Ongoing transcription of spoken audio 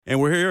And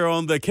we're here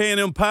on the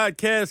K&M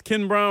Podcast.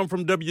 Ken Brown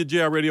from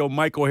WJR Radio,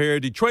 Michael Hare,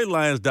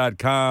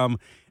 DetroitLions.com,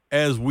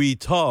 as we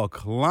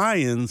talk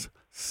Lions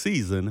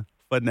season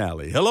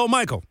finale. Hello,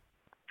 Michael.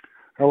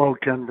 Hello,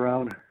 Ken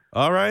Brown.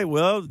 All right,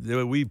 well,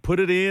 we put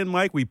it in,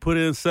 Mike. We put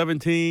in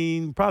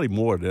 17, probably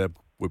more than that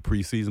with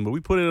preseason, but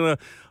we put in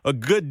a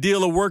good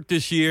deal of work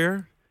this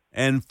year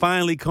and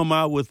finally come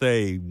out with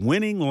a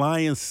winning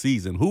Lions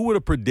season. Who would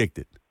have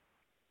predicted?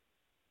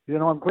 You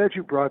know, I'm glad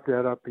you brought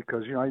that up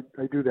because, you know, I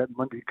do that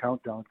Monday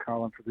countdown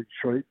column for the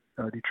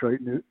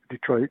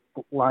Detroit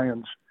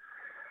Lions.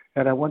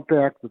 And I went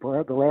back,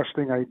 the last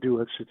thing I do,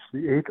 it's the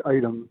 8th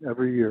item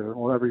every year,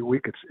 or every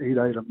week it's 8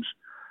 items.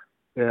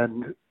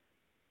 And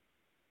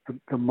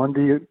the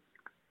Monday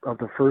of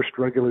the first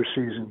regular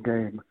season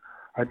game,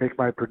 I make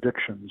my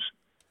predictions.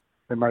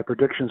 And my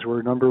predictions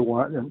were number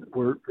one, and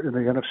were in the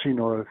NFC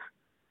North,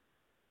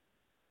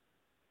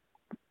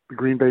 the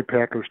Green Bay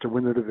Packers to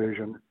win the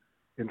division.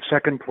 In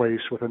second place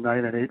with a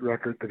 9-8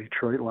 record, the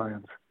Detroit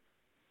Lions.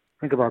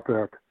 Think about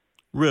that.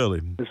 Really?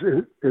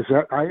 Is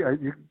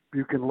that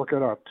you can look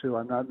it up too.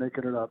 I'm not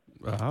making it up.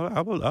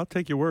 I'll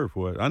take your word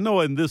for it. I know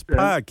in this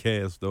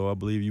podcast though, I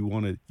believe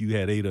you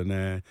had 8 or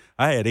 9.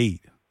 I had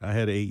 8.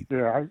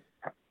 Yeah,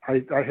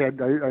 in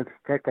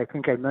fact I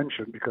think I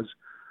mentioned, because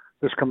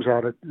this comes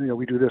out at, you know,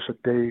 we do this a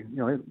day,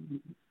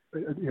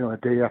 a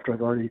day after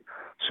I've already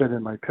sent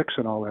in my picks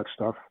and all that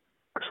stuff,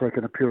 so I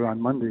can appear on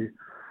Monday.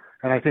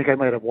 And I think I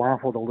might have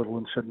waffled a little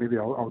and said maybe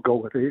I'll go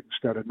with 8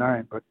 instead of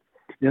 9. But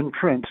in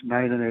print,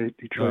 9-8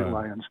 Detroit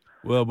Lions.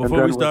 Well,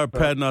 before we start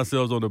patting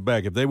ourselves on the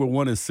back, if they were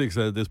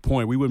 1-6 at this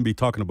point, we wouldn't be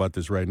talking about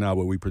this right now,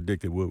 what we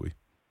predicted, would we?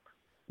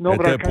 No, at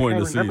but that point in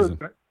the season.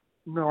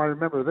 No, I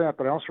remember that,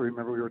 but I also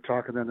remember we were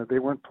talking then that they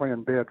weren't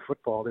playing bad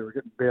football; they were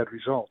getting bad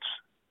results,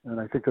 and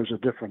I think there's a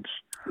difference.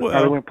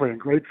 Well, they weren't playing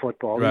great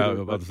football. Right, either, I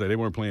was about to say they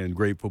weren't playing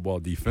great football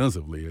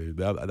defensively.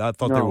 I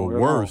thought they were at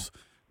worse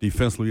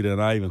defensively than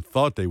I even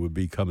thought they would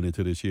be coming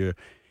into this year.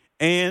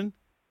 And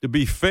to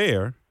be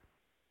fair,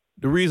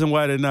 the reason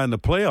why they're not in the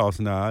playoffs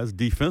now is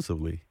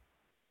defensively.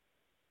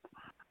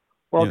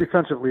 Well,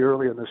 defensively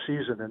early in the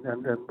season,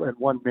 and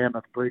one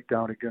mammoth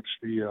breakdown against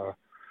the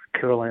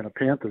Carolina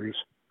Panthers.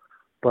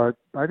 But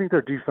I think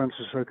their defense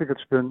is. I think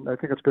it's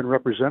been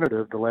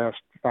representative the last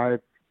 5,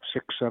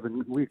 6,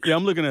 7 weeks. Yeah,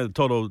 I'm looking at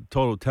the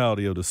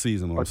totality of the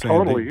season. I'm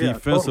saying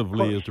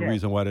defensively is the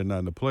reason why they're not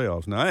in the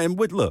playoffs now. And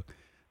look,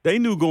 they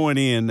knew going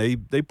in,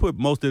 they put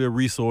most of their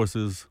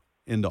resources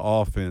in the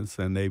offense,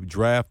 and they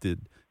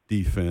drafted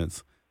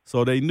defense.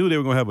 So they knew they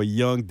were going to have a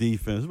young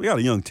defense. We got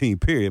a young team,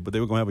 period, but they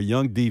were going to have a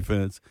young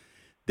defense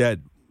that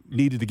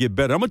needed to get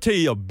better. I'm going to tell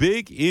you a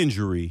big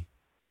injury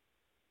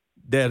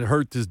that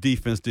hurt this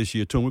defense this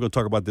year, too. And we're going to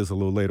talk about this a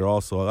little later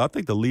also. I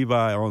think the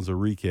Levi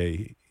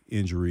Onwuzurike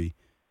injury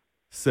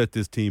set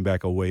this team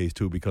back a ways,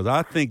 too, because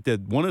I think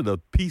that one of the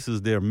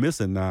pieces they're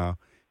missing now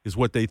is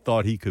what they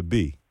thought he could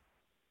be.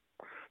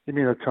 You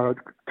mean a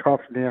tough,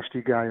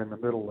 nasty guy in the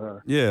middle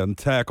there? Yeah, and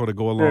tackle to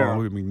go along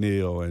with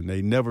McNeil, and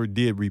they never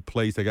did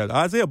replace that guy.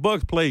 Isaiah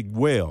Buggs played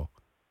well.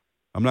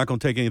 I'm not going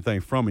to take anything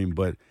from him,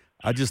 but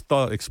I just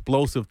thought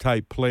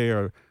explosive-type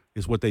player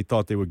is what they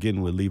thought they were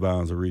getting with Levi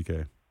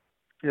Onwuzurike.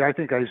 Yeah, I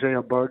think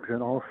Isaiah Buggs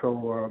and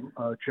also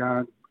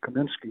John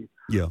Kaminsky.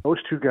 Yeah, those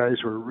two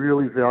guys were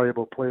really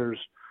valuable players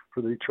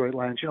for the Detroit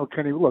Lions. You know,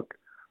 Kenny, look,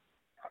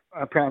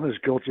 I'm as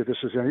guilty of this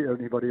as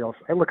anybody else.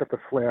 I look at the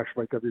flash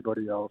like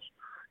everybody else.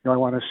 You know, I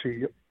want to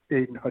see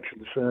Aiden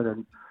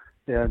Hutchinson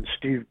and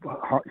Steve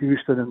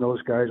Houston and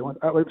those guys.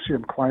 I'd like to see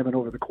them climbing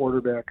over the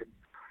quarterback and,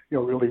 you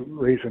know, really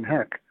raising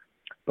heck.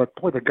 But,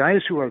 boy, the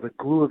guys who are the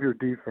glue of your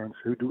defense,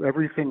 who do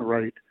everything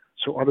right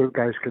so other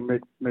guys can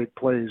make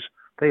plays,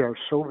 they are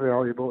so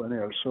valuable and they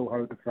are so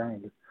hard to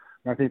find.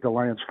 And I think the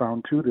Lions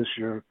found two this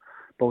year,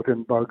 both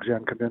in Buggs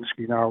and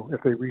Kaminsky. Now,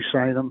 if they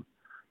re-sign them,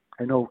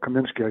 I know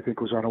Kaminsky, I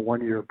think, was on a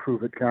 1-year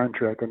prove-it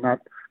contract. I'm not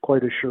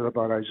quite as sure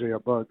about Isaiah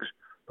Buggs.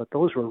 But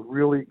those were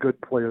really good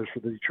players for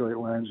the Detroit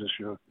Lions this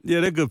year. Yeah,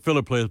 they're good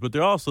filler players, but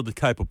they're also the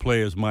type of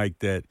players, Mike,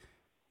 that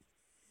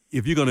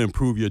if you're going to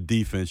improve your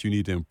defense, you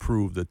need to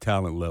improve the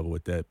talent level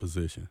at that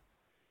position.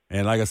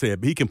 And like I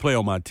said, he can play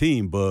on my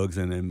team, Buggs,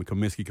 and then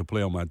Kaminsky can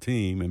play on my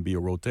team and be a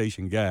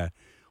rotation guy.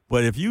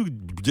 But if you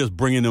just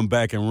bringing them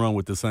back and run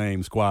with the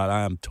same squad,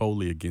 I am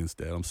totally against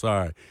that. I'm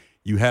sorry.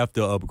 You have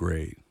to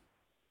upgrade.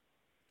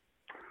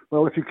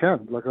 Well, if you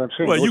can, like I'm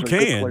saying. Well, you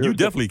can. You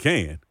definitely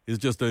can. It's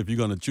just that if you're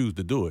going to choose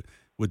to do it.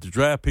 With the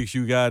draft picks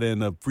you got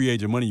and the free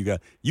agent money you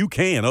got, you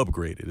can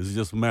upgrade it. It's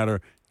just a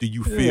matter, do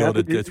you feel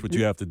that that's what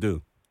you have to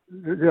do?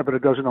 Yeah, but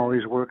it doesn't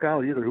always work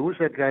out either. Who was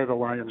that guy the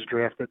Lions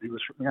drafted? He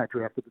was not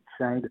drafted, but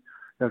signed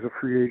as a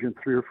free agent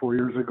 3 or 4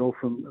 years ago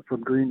from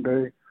Green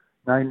Bay.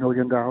 $9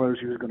 million.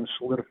 He was going to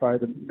solidify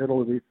the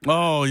middle of the.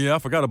 Oh yeah, I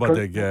forgot about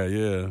that guy.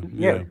 Yeah.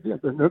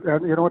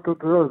 And you know what?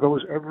 There are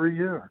those every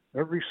year,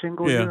 every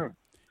single year.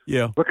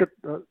 Yeah. Look at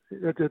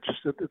it's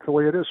the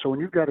way it is. So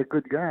when you've got a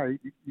good guy,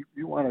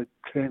 you want to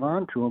hang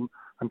on to him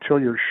until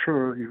you're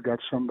sure you've got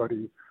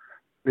somebody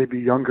maybe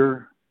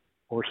younger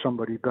or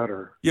somebody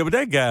better. Yeah, but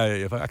that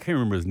guy, I can't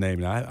remember his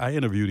name. I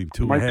interviewed him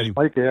too. Mike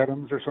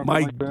Adams or something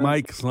like that?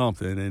 Mike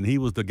something, and he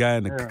was the guy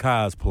in the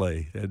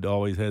cosplay that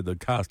always had the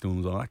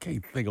costumes on. I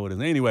can't think of what his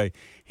name. Anyway,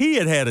 he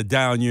had a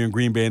down year in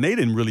Green Bay, and they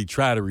didn't really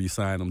try to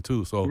re-sign him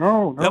too. So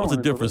that was a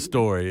different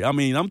story. I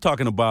mean, I'm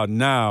talking about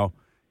now.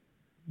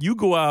 You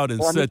go out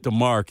and set the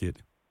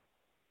market,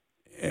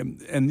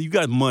 and you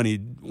got money.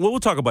 Well,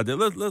 we'll talk about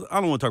that. I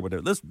don't want to talk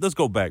about that. Let's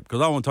go back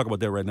because I don't want to talk about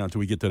that right now until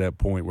we get to that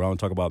point where I want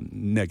to talk about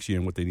next year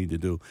and what they need to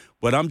do.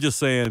 But I'm just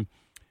saying,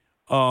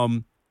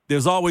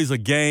 there's always a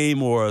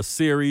game or a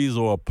series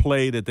or a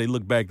play that they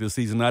look back this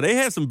season. Now they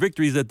had some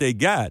victories that they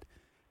got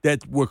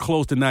that were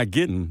close to not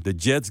getting. The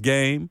Jets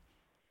game,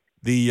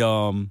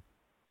 the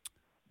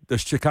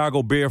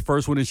Chicago Bear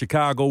first one in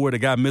Chicago where the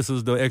guy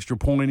misses the extra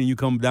point and you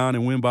come down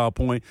and win by a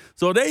point.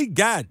 So they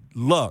got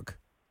luck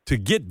to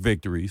get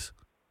victories.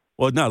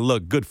 Well, not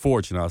luck, good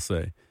fortune, I'll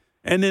say.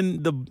 And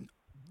then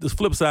the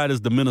flip side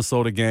is the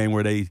Minnesota game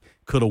where they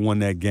could have won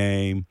that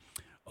game.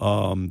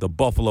 The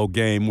Buffalo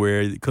game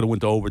where it could have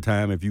went to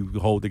overtime if you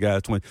hold the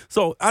guys 20.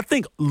 So I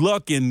think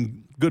luck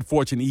and good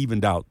fortune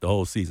evened out the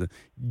whole season.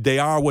 They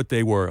are what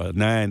they were, a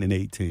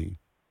 9-18.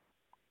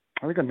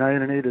 I think a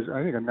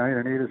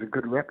 9-8 is a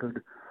good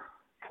record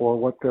for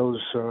what those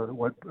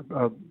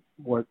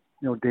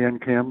Dan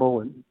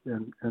Campbell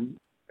and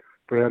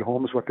Brad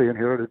Holmes, what they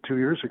inherited 2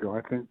 years ago.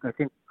 I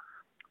think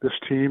this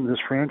team, this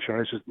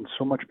franchise, is in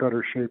so much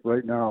better shape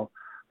right now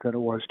than it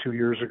was 2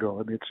 years ago.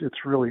 I mean,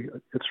 it's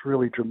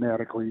really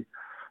dramatically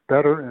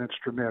better and it's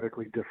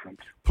dramatically different.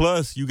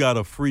 Plus, you got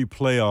a free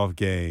playoff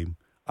game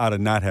out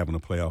of not having a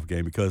playoff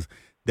game because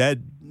that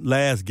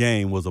last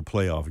game was a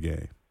playoff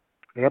game.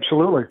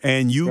 Absolutely.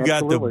 And you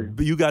got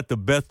the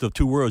best of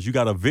two worlds. You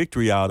got a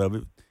victory out of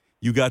it.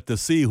 You got to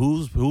see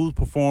who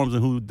performs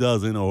and who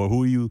doesn't, or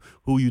who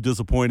you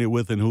disappointed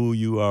with and who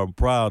you are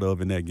proud of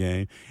in that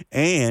game.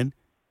 And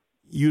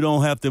you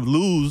don't have to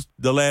lose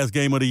the last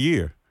game of the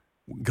year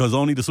because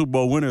only the Super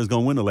Bowl winner is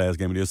going to win the last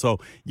game of the year. So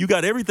you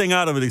got everything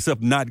out of it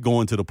except not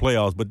going to the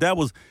playoffs. But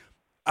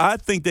I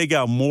think they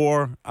got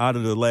more out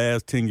of the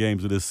last 10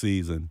 games of this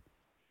season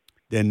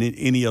than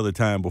any other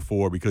time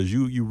before because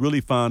you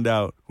really found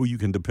out who you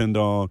can depend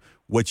on,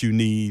 what you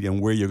need, and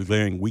where your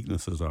glaring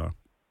weaknesses are.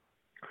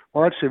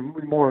 Well, I'd say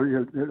more.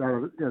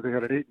 They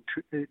had an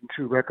 8-2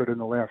 record in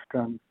the last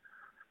 10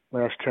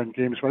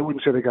 games. But I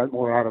wouldn't say they got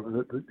more out of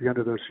the end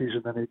of their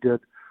season than they did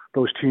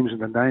those teams in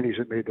the 90s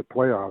that made the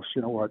playoffs.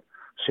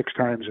 6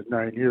 times in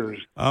 9 years.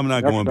 I'm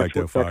not going back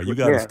that far. You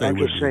got to stay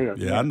with me. Saying,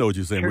 yeah, I know what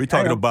you're saying. We're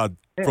talking about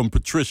from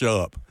Patricia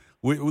up.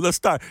 Let's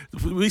start.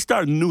 We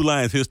start New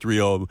Lions history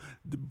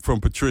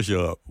from Patricia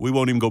up. We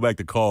won't even go back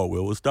to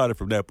Caldwell. We'll start it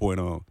from that point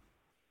on.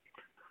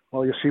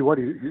 Well, you see what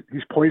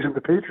he's poisoned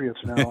the Patriots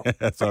now.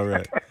 That's all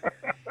right.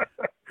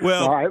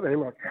 Well,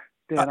 look,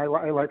 Dan, I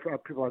like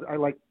people. I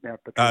like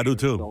Matt Patricia. I do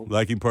too. So,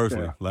 like him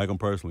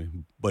personally.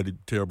 But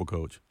terrible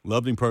coach.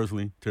 Loved him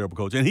personally. Terrible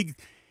coach. And he.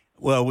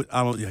 Well,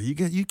 I don't.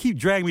 You keep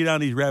dragging me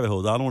down these rabbit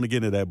holes. I don't want to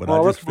get into that, but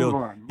I just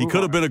feel he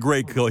could have been a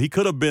great coach. He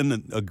could have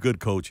been a good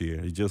coach here.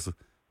 He just a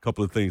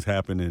couple of things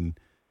happened and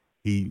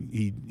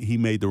he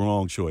made the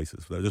wrong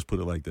choices. So I just put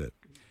it like that.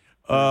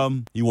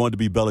 He wanted to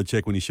be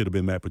Belichick when he should have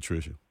been Matt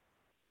Patricia.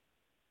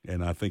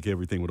 And I think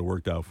everything would have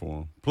worked out for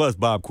him. Plus,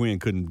 Bob Quinn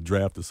couldn't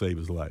draft to save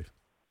his life,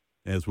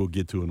 as we'll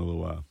get to in a little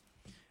while.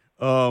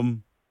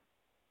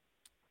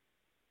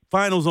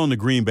 Finals on the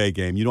Green Bay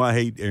game. I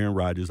hate Aaron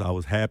Rodgers. I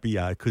was happy.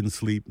 I couldn't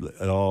sleep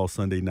at all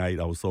Sunday night.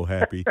 I was so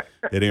happy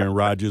that Aaron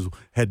Rodgers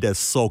had that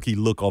sulky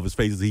look off his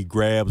face as he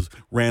grabs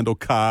Randall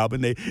Cobb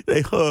and they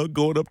hug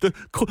going up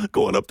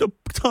the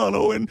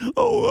tunnel and,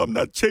 I'm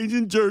not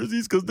changing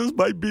jerseys because this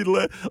might be the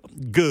last.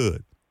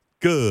 Good.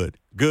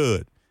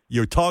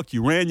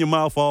 You ran your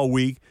mouth all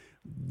week,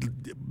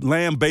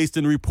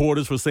 lambasting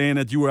reporters for saying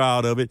that you were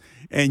out of it,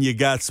 and you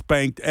got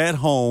spanked at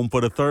home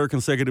for the third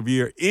consecutive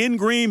year in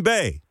Green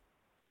Bay.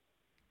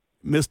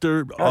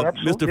 Mr.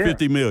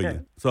 50 million.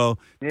 Yeah. So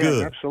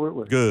good.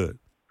 Absolutely. Good.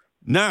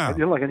 Now,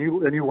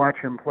 and you watch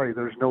him play,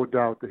 there's no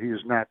doubt that he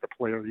is not the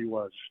player he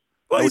was.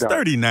 Well, he's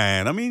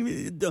 39. I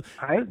mean,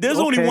 there's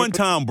only one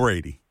Tom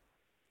Brady.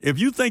 If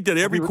you think that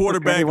every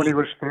quarterback when he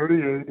was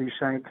 38, he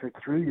signed for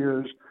 3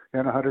 years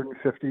and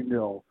 $150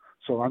 million.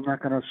 So I'm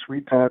not going to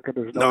sweet talk it.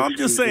 There's no I'm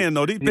just saying,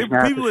 though,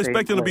 people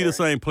expect him to be the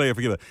same player.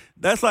 Forget it.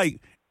 That's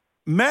like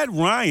Matt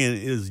Ryan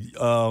is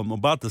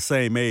about the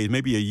same age,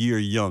 maybe a year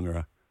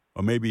younger,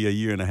 or maybe a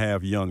year and a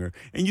half younger.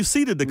 And you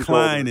see the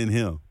decline in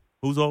him.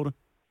 Who's older?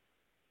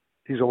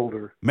 He's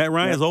older. Matt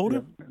Ryan's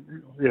older?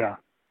 Yeah.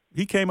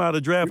 He came out of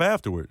the draft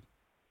afterward.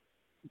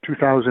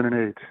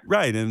 2008.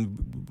 Right,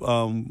 and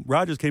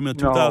Rodgers came in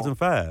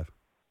 2005.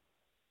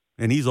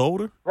 And he's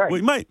older? Right.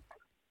 Wait, Mike,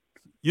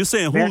 you're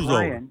saying who's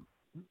older?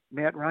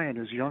 Matt Ryan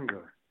is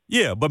younger.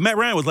 Yeah, but Matt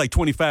Ryan was like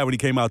 25 when he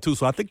came out, too,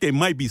 so I think they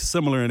might be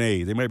similar in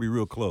age. They might be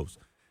real close.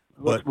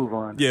 Let's move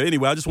on. Yeah,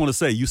 anyway, I just want to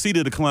say, you see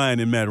the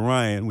decline in Matt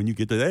Ryan when you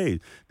get to the age.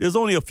 There's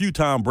only a few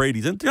Tom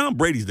Brady's, and Tom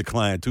Brady's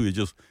decline, too. It's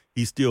just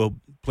he still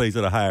plays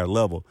at a higher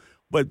level.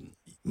 But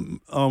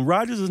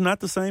Rodgers is not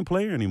the same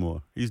player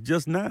anymore. He's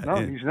just not. No,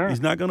 he's not.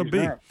 He's not going to be.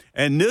 Not.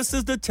 And this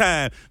is the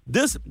time.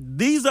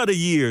 These are the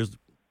years.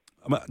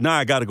 Now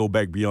I got to go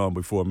back beyond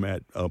before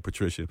Matt,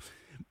 Patricia.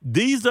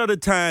 These are the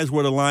times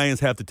where the Lions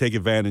have to take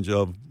advantage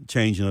of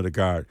changing of the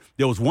guard.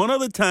 There was one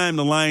other time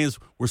the Lions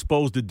were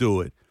supposed to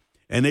do it,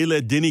 and they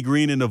let Denny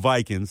Green and the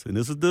Vikings, and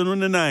this is during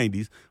the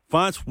 90s.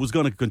 Fonts was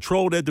going to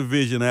control that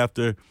division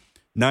after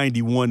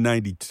 91,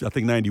 92, I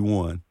think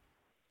 91.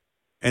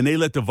 And they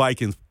let the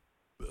Vikings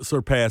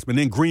surpass them, and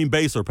then Green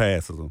Bay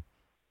surpasses them.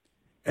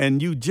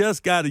 And you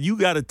just got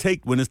to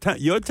take, when it's time,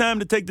 your time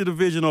to take the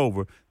division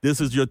over,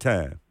 this is your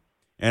time.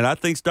 And I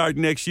think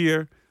starting next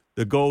year,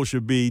 the goal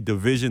should be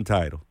division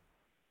title.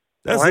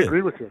 That's it. I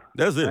agree with you.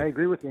 That's it. I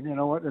agree with you. And you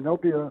know what? And there'll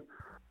be a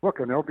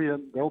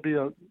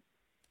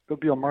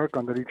mark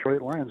on the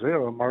Detroit Lions. They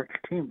are a marked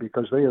team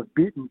because they have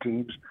beaten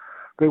teams.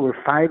 They were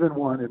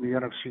 5-1 in the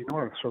NFC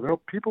North,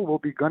 so people will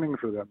be gunning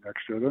for them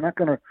next year. They're not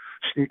going to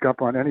sneak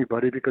up on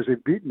anybody because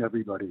they've beaten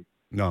everybody.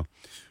 No.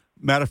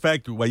 Matter of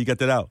fact, while you got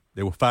that out,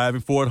 they were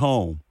 5-4 at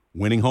home,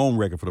 winning home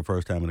record for the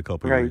first time in a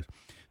couple of years.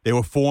 They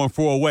were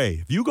 4-4 away.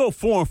 If you go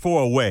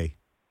 4-4 away,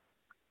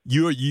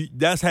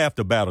 that's half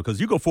the battle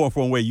because you go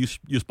 4-4 away,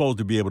 you're supposed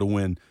to be able to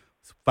win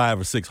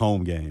 5 or 6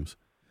 home games.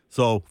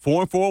 So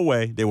 4-4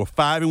 away, they were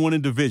 5-1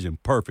 in division,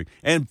 perfect,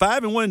 and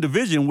 5-1 in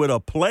division with a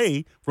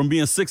play from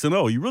being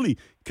 6-0. You really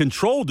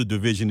controlled the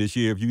division this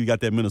year if you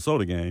got that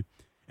Minnesota game,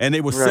 and they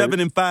were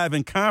 7-5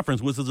 in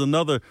conference, which is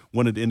another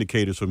one of the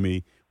indicators for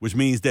me, which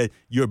means that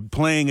you're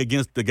playing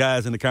against the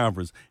guys in the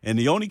conference. And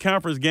the only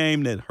conference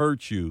game that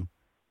hurt you,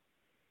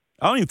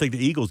 I don't even think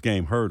the Eagles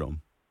game hurt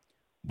them,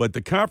 but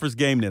the conference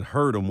game that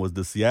hurt them was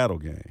the Seattle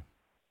game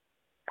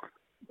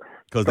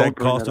because that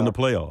cost them the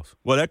playoffs.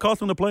 Well, that cost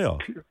them the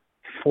playoffs.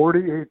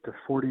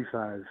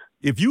 48-45.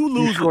 If you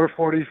lose, score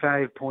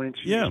 45 points,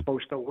 you're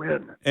supposed to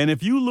win. And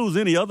if you lose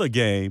any other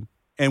game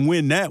and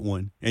win that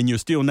one, and you're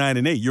still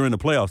 9-8, you're in the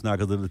playoffs now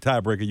because of the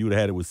tiebreaker you would have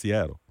had it with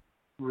Seattle.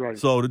 Right.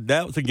 So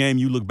that was a game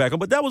you look back on,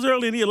 but that was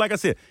early in the year. Like I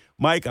said,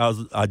 Mike,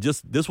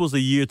 this was a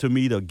year to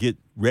me to get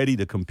ready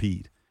to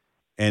compete,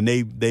 and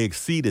they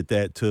exceeded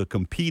that to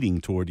competing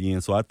toward the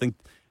end. So I think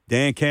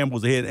Dan Campbell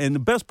was ahead, and the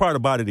best part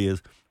about it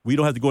is we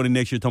don't have to go into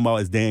next year talking about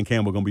is Dan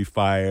Campbell going to be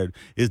fired?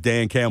 Is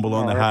Dan Campbell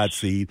on the hot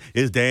seat?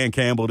 Is Dan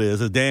Campbell this?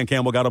 Is Dan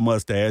Campbell got a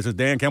mustache? Is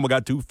Dan Campbell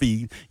got 2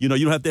 feet? You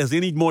don't have to ask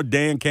any more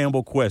Dan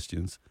Campbell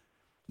questions.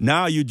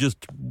 Now you're just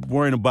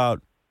worrying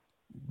about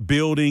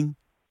building,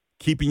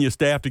 keeping your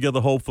staff together,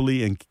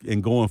 hopefully,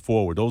 and going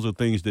forward. Those are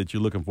things that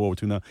you're looking forward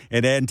to now.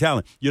 And adding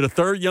talent. You're the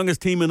 3rd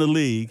youngest team in the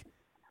league,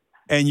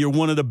 and you're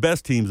one of the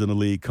best teams in the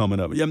league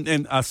coming up.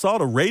 And I saw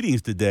the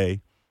ratings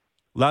today.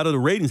 A lot of the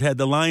ratings had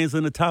the Lions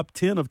in the top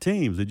 10 of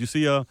teams. Did you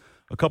see a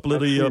couple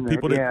of the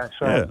people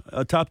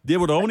they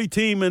were the only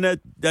team in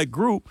that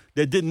group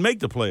that didn't make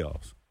the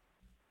playoffs.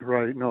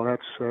 Right. No,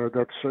 that's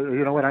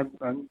you know what,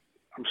 I'm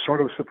sort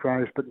of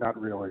surprised, but not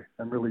really.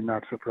 I'm really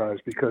not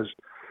surprised because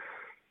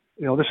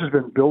this has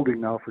been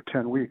building now for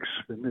 10 weeks,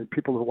 and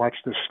people have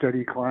watched this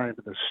steady climb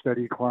and this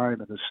steady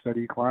climb and this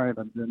steady climb,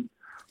 and then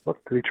look,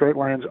 the Detroit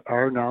Lions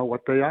are now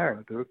what they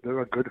are. They're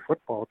a good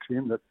football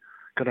team that's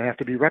going to have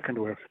to be reckoned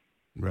with.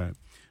 Right.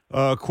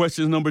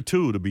 Question number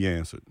 2 to be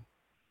answered.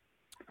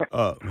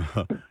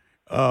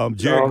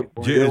 Jared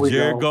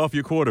Goff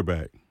your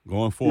quarterback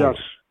going forward?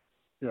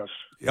 Yes.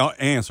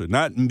 Answer.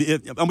 Not. I'm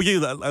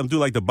gonna do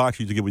like the box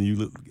you get when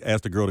you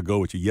ask the girl to go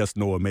with you. Yes,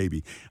 no, or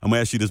maybe. I'm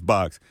gonna ask you this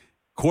box.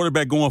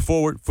 Quarterback going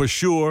forward for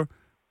sure,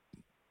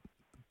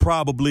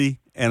 probably,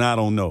 and I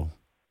don't know.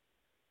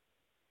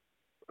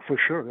 For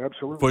sure,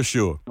 absolutely. For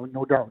sure.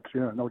 No doubt.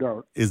 Yeah, no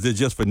doubt. Is it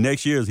just for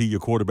next year? Or is he your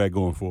quarterback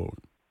going forward?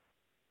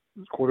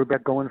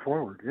 Quarterback going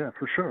forward, yeah,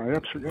 for sure. I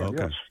absolutely,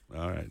 okay. Yes.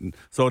 All right.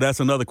 So that's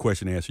another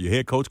question answered. Your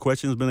head coach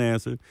question has been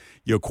answered.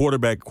 Your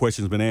quarterback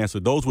question has been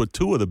answered. Those were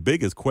 2 of the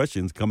biggest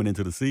questions coming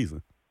into the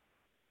season.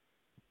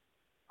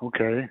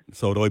 Okay.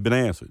 So they've been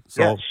answered.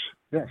 So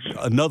yes.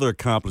 Another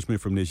accomplishment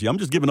from this year. I'm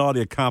just giving all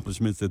the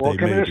accomplishments that they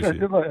made this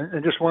year.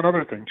 And just one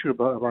other thing too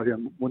about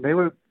him. When they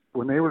were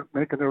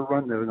making their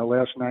run there in the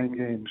last 9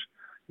 games,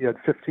 he had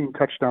 15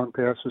 touchdown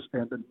passes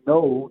and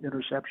no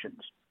interceptions,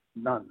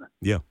 none.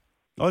 Yeah.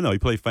 Oh, no, he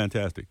played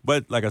fantastic.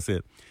 But like I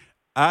said,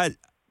 I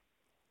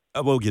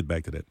will get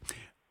back to that.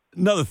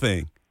 Another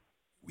thing,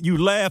 you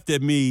laughed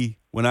at me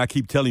when I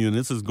keep telling you, and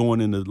this is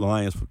going into the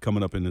Lions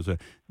coming up in this,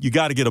 you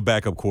got to get a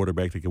backup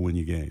quarterback that can win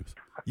your games.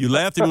 You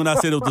laughed at me when I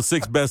said it was the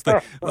 6th best thing.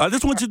 I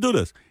just want you to do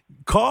this.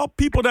 Call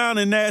people down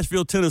in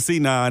Nashville, Tennessee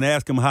now and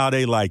ask them how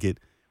they like it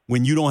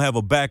when you don't have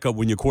a backup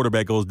when your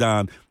quarterback goes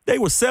down. They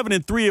were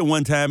 7-3 at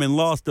one time and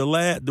lost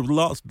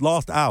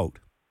out.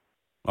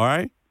 All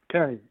right?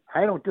 Kenny,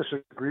 I don't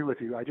disagree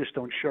with you. I just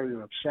don't share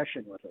your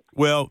obsession with it.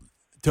 Well,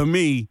 to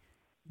me,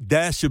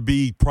 that should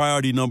be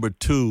priority number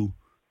 2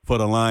 for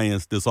the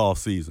Lions this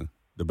offseason,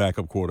 the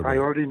backup quarterback.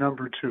 Priority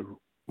number 2.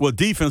 Well,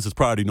 defense is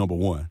priority number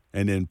 1,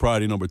 and then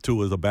priority number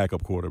 2 is a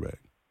backup quarterback.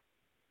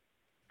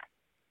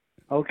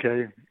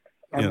 Okay.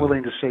 I'm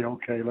willing to say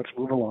okay. Let's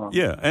move along.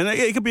 Yeah, and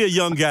it could be a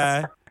young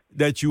guy.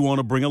 that you want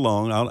to bring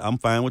along. I'm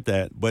fine with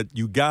that. But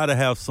you got to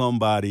have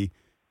somebody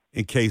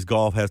in case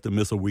Goff has to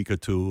miss a week or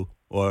two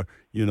or,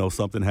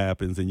 something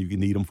happens and you can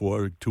need them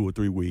for 2 or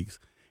 3 weeks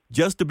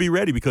just to be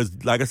ready.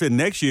 Because, like I said,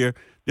 next year,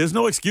 there's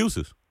no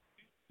excuses.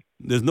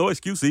 There's no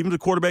excuse. Even if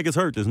the quarterback is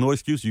hurt, there's no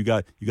excuse. You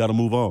got to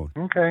move on.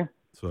 Okay.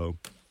 So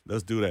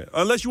let's do that.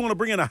 Unless you want to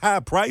bring in a high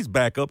price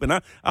backup, and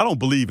I don't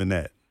believe in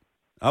that.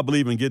 I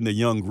believe in getting a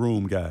young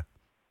groom guy.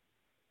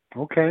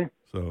 Okay.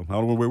 So I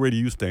don't know, where do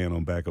you stand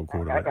on backup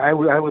quarterback? I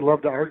would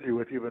love to argue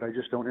with you, but I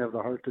just don't have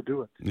the heart to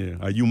do it. Yeah.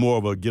 Are you more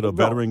of a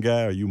veteran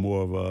guy, or are you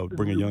more of a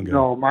bring a young guy?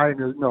 No,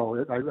 mine is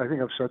no. I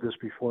think I've said this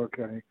before,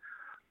 Kenny.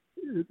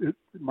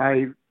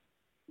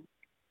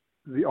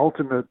 The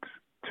ultimate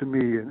to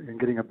me in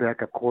getting a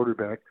backup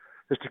quarterback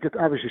is to get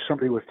obviously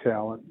somebody with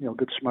talent,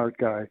 good smart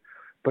guy,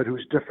 but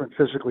who's different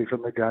physically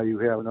from the guy you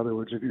have. In other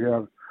words, if you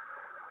have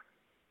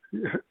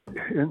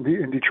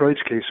in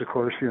Detroit's case, of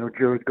course,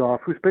 Jared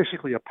Goff, who's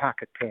basically a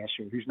pocket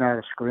passer. He's not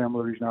a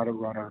scrambler. He's not a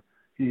runner.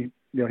 He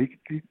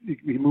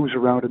moves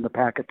around in the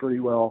pocket pretty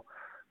well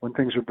when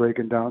things are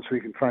breaking down, so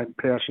he can find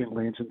passing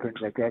lanes and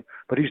things like that.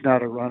 But he's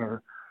not a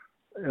runner.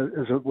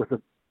 With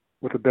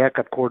a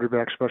backup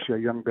quarterback, especially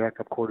a young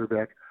backup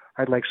quarterback,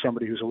 I'd like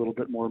somebody who's a little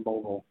bit more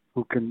mobile,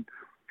 who can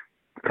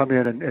come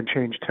in and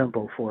change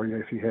tempo for you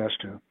if he has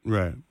to.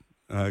 Right.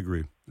 I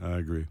agree.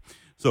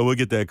 So we'll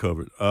get that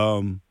covered.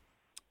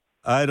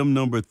 Item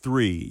number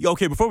 3.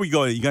 Okay, before we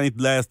go, you got any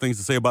last things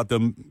to say about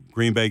the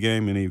Green Bay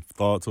game? Any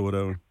thoughts or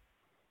whatever?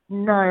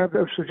 No, it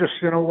was just,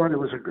 it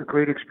was a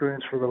great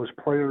experience for those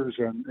players.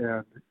 And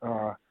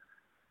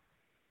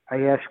I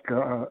asked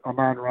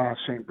Amon-Ra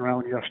St.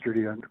 Brown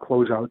yesterday on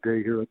closeout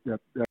day here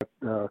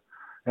at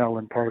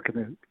Allen Park in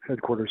the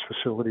headquarters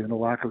facility in the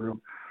locker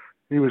room.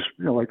 He was,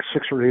 like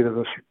 6 or 8 of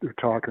us were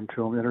talking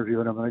to him,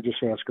 interviewing him, and I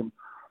just asked him,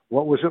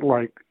 what was it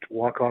like to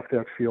walk off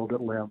that field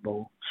at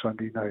Lambeau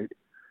Sunday night?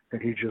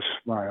 And he just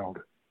smiled.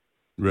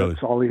 Really?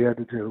 That's all he had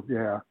to do.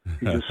 Yeah,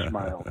 he just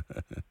smiled.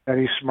 And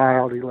he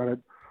smiled. He let it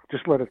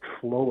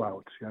flow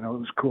out. It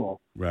was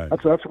cool. Right.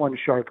 That's one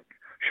sharp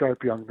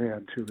young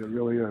man too. There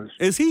really is.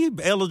 Is he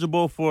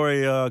eligible for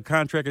a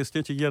contract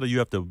extension yet, or you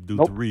have to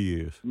do 3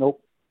 years?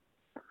 Nope.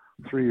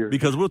 3 years.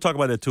 Because we'll talk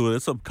about that too.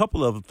 There's a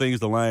couple of things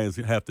the Lions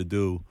have to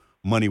do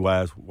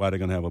money-wise, why they're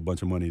going to have a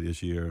bunch of money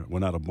this year. Well,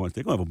 not a bunch.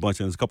 They're going to have a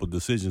bunch, and there's a couple of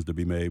decisions to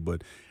be made.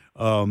 But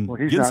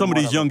getting some of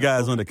these young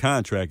guys under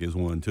contract is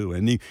one, too.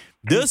 And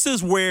this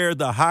is where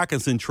the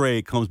Hockenson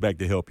trade comes back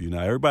to help you.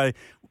 Now, everybody,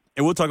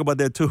 and we'll talk about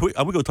that, too. We're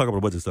going to talk about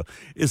a bunch of stuff.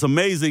 It's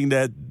amazing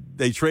that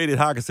they traded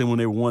Hockenson when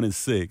they were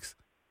 1-6.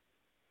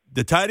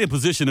 The tight end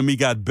position to me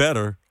got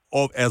better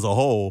as a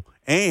whole,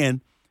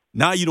 and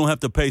now you don't have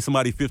to pay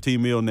somebody $15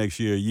 million next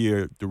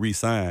year to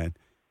re-sign.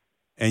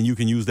 And you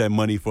can use that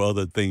money for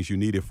other things you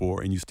need it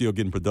for, and you're still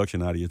getting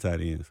production out of your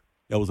tight ends.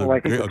 That was a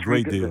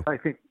great deal. I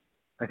think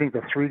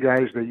the 3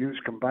 guys they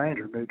used combined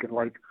are making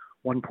like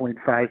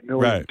 $1.5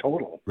 million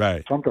total.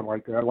 Right. Something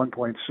like that,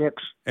 1.6.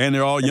 And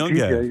they're all young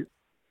guys.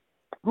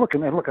 Look,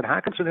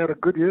 Hockenson had a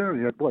good year.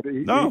 He had what?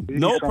 No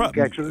problem.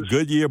 Catches,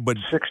 good year, but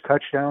 6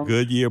 touchdowns.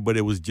 Good year, but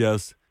it was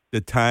just the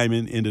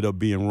timing ended up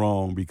being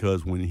wrong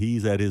because when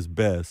he's at his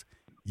best,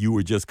 you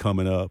were just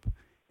coming up.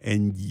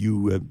 And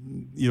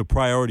your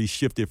priorities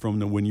shifted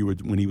from when he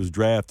was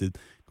drafted.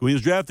 When he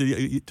was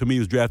drafted, to me, he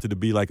was drafted to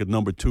be like a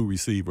number 2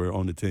 receiver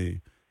on the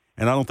team.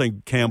 And I don't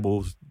think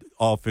Campbell's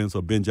offense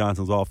or Ben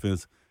Johnson's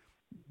offense,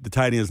 the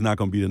tight end is not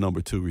going to be the number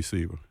 2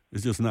 receiver.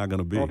 It's just not going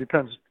to be. Well, it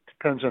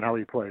depends on how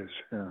he plays.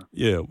 Yeah.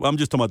 Yeah. Well, I'm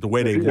just talking about the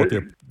way they want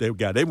their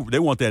guy. They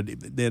want that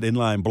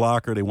inline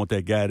blocker. They want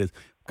that guy that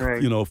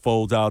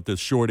folds out the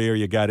short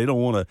area guy. They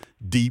don't want a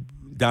deep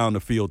down the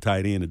field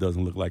tight end. It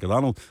doesn't look like it. I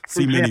don't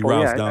see many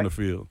routes down the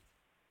field.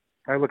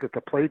 I look at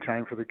the play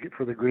time for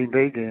the Green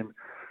Bay game.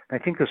 I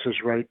think this is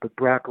right, but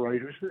Brock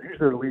Wright, who's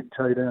their lead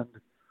tight end,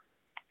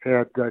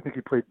 I think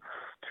he played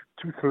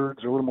 2/3,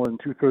 a little more than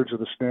 2/3 of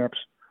the snaps,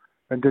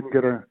 and didn't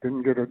get a.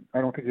 I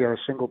don't think he had a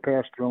single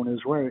pass thrown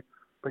his way,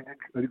 but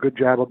he did a good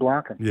job of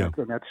blocking. Yeah,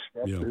 and that's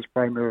his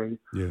primary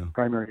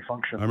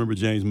function. I remember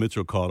James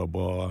Mitchell caught a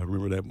ball. I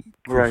remember that.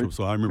 Right.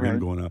 So I remember him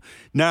going out.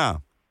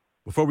 Now,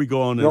 before we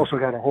go on, he also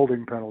got a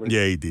holding penalty.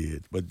 Yeah, he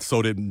did. But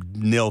so did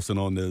Nelson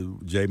on the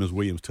Jameis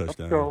Williams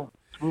touchdown. So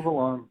let's move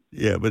along.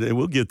 Yeah, but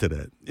we'll get to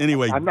that.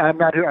 Anyway, I'm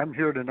not here. I'm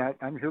here to not.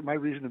 I'm here. My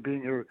reason of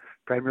being here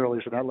primarily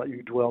is to not let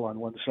you dwell on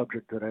one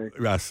subject today.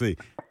 I see.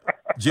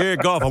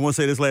 Jared Goff. I want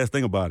to say this last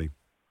thing about him.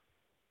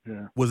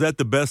 Yeah. Was that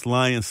the best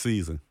Lions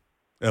season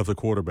as a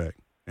quarterback?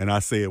 And I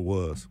say it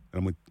was.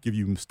 I'm going to give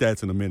you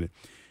stats in a minute.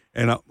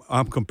 And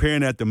I'm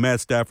comparing that to Matt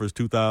Stafford's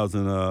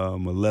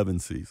 2011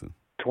 season.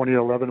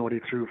 2011 when he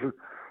threw for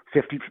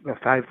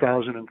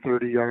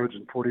 5,030 yards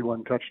and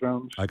 41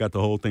 touchdowns. I got the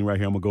whole thing right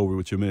here. I'm going to go over it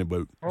with you in a minute.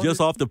 But just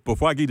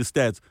before I give you the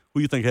stats, who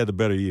do you think had the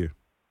better year?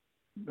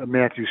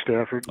 Matthew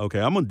Stafford. Okay,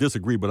 I'm going to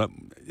disagree, but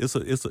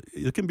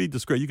it can be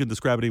described. You can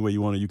describe it any way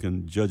you want, or you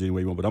can judge it any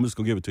way you want, but I'm just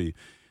going to give it to you.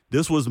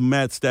 This was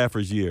Matt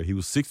Stafford's year. He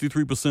was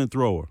 63%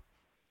 thrower.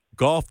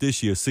 Goff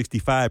this year,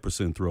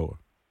 65% thrower.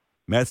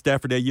 Matt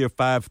Stafford that year,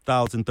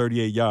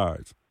 5,038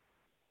 yards.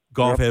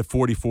 Goff had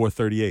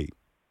 44-38.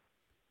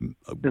 In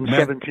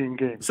 17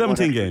 games.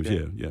 17 games,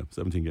 yeah,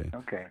 17 games.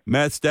 Okay.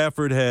 Matt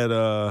Stafford had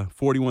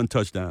 41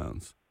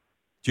 touchdowns.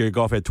 Jared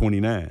Goff had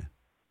 29.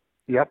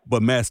 Yep.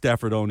 But Matt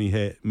Stafford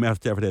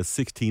had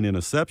 16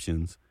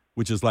 interceptions,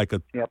 which is like a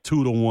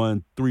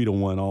 2-to-1,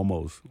 3-to-1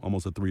 almost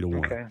a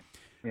 3-to-1. Okay.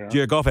 Yeah.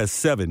 Jared Goff has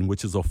 7,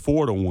 which is a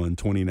 4-to-1,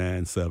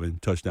 29-7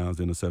 touchdowns,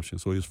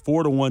 interceptions. So he's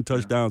 4-to-1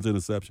 touchdowns,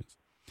 interceptions.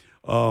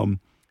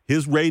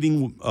 His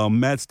rating,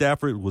 Matt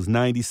Stafford was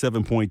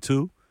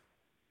 97.2.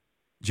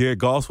 Jared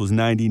Goff was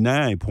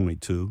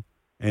 99.2.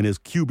 And his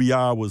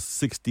QBR was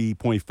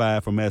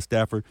 60.5 for Matt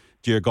Stafford.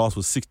 Jared Goff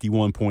was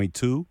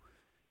 61.2.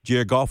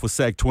 Jared Goff was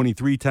sacked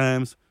 23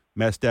 times.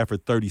 Matt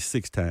Stafford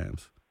 36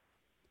 times.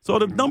 So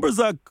the numbers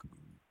are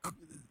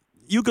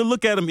 – you can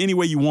look at them any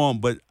way you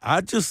want, but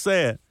I just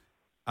said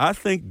I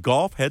think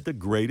Goff had the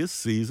greatest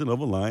season of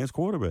a Lions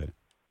quarterback.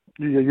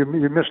 You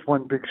missed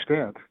one big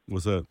stat.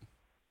 What's that?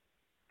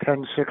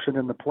 10-6 and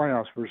in the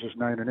playoffs versus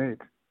 9-8.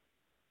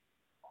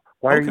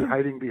 Why are you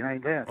hiding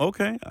behind that?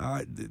 Okay.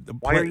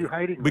 Why are you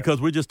hiding?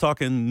 Because we're just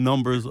talking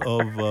numbers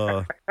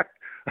of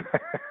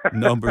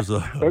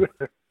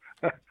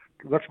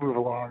Let's move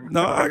along.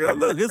 No,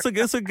 look, it's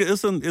good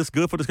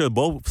for this because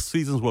both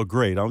seasons were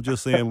great. I'm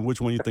just saying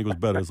which one you think was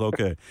better. It's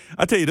okay.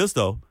 I tell you this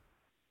though,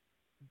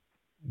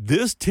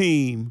 this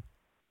team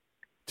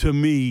to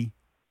me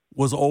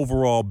was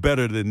overall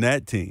better than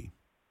that team.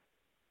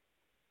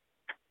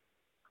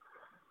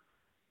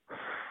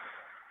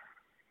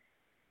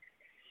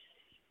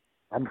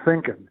 I'm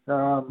thinking.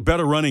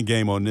 Better running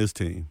game on this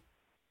team.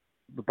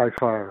 By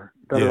far.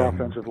 Better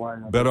offensive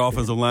line. Better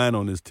offensive line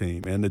on this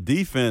team. And the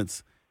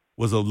defense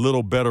was a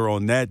little better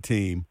on that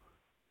team.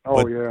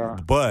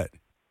 But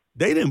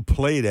they didn't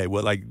play that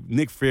well. Like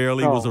Nick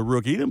Fairley was a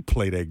rookie. He didn't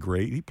play that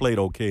great. He played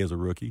okay as a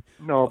rookie.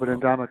 No, but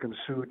Ndamukong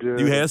Suh did.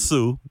 You had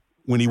Suh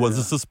when he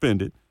wasn't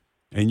suspended.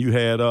 And you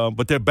had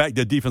but their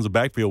defensive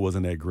backfield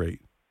wasn't that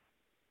great.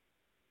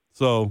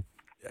 So,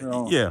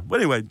 But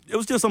anyway, it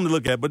was just something to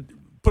look at. But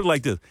put it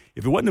like this.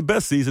 If it wasn't the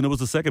best season, it was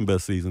the second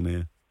best season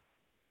then.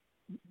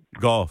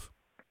 Goff.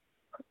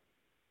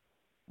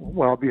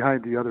 Well,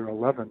 behind the other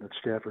 11 that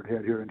Stafford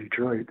had here in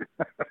Detroit.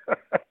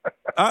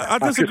 I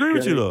disagree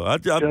with you, though. I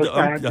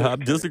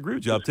disagree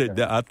with you.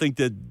 I think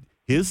that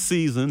his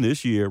season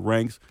this year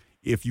ranks,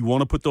 if you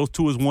want to put those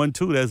two as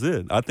 1-2, that's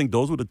it. I think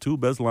those were the two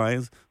best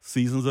Lions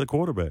seasons at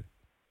quarterback.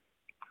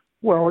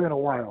 Well, in a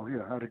while,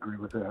 I'd agree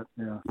with that,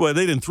 yeah. Well,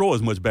 they didn't throw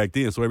as much back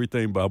then, so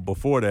everything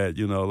before that,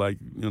 in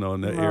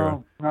that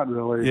era. Not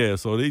really. Yeah,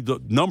 so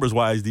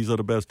numbers-wise, these are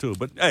the best two.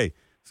 But, hey,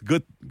 it's a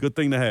good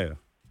thing to have.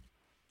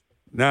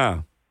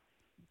 Now,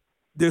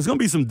 there's going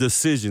to be some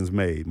decisions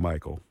made,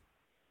 Michael.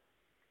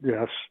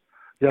 Yes,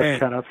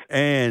 Kenneth.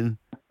 And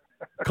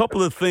a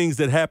couple of things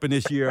that happened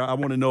this year, I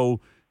want to know,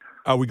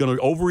 are we going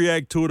to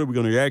overreact to it? Are we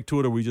going to react to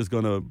it? Or are we just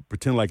going to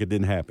pretend like it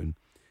didn't happen?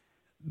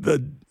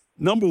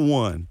 Number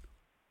one,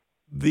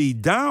 the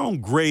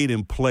downgrade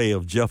in play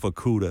of Jeff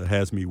Okudah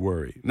has me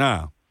worried.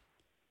 Now,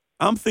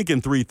 I'm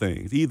thinking three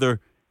things. Either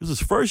this is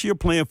his first year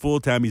playing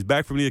full-time. He's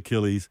back from the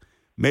Achilles.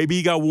 Maybe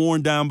he got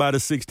worn down by the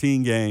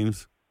 16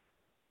 games.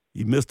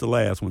 He missed the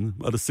last one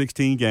of the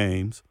 16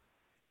 games.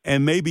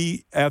 And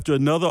maybe after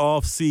another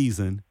off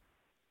season,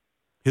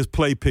 his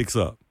play picks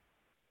up.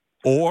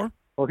 Or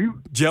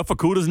Jeff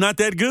Okudah's not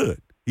that good.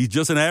 He's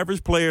just an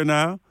average player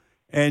now,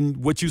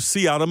 and what you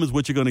see out of him is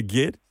what you're going to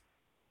get.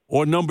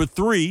 Or number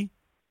three,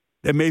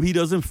 that maybe he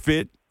doesn't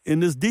fit in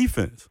this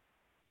defense.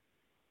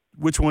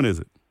 Which one is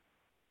it?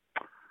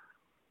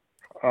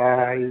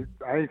 I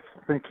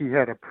think he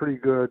had a pretty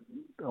good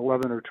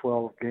 11 or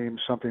 12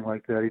 games, something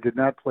like that. He did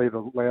not play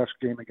the last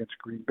game against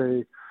Green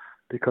Bay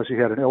because he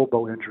had an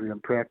elbow injury in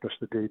practice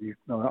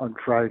on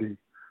Friday,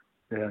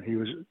 and he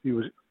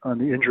was on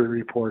the injury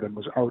report and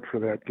was out for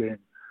that game.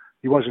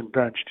 He wasn't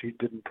benched. He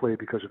didn't play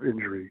because of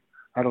injury.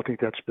 I don't think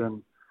that's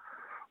been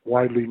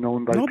widely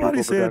known by Nobody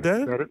people. Said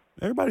that.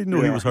 Everybody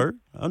knew he was hurt.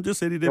 I'm just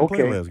saying he didn't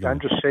play last game. I'm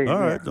just saying. All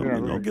right,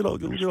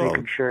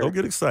 don't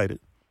get excited.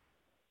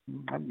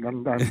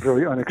 I'm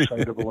very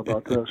unexcitable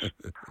about this,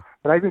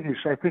 but I think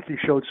he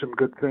showed some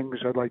good things.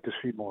 I'd like to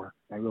see more.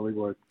 I really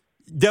would.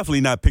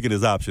 Definitely not picking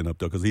his option up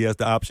though, because he has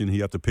the option he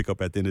have to pick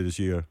up at the end of this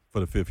year for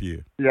the 5th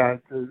year. Yeah,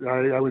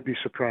 I would be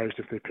surprised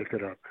if they pick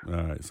it up.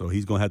 All right, so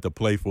he's gonna have to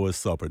play for his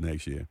supper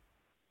next year.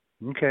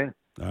 Okay.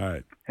 All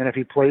right. And if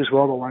he plays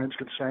well, the Lions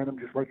could sign him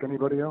just like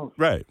anybody else.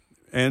 Right.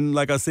 And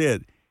like I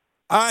said,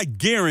 I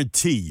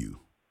guarantee you,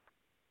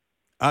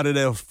 out of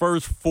those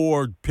first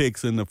 4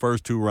 picks in the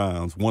first 2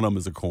 rounds, one of them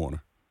is a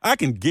corner. I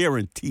can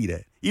guarantee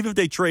that. Even if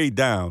they trade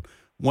down,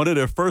 one of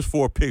their first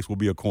 4 picks will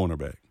be a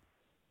cornerback.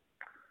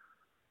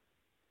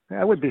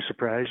 I would be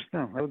surprised.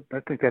 No, I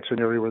think that's an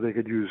area where they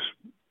could use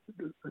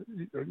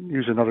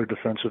another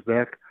defensive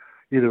back,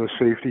 either a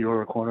safety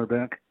or a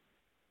cornerback.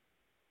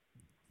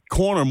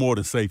 Corner more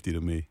than safety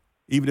to me,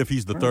 even if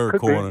he's the third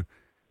corner.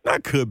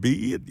 That could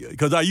be.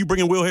 Because are you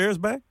bringing Will Harris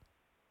back?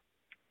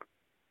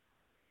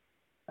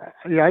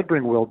 Yeah, I'd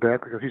bring Will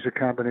back because he's a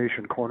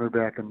combination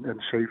cornerback and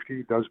safety.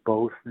 He does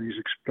both. He's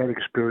got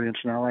experience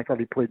now. I thought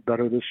he played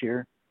better this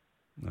year.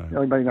 Right.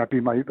 He might not be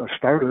a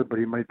starter, but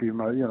he might be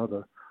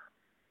the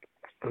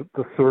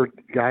third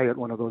guy at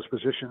one of those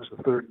positions.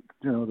 The third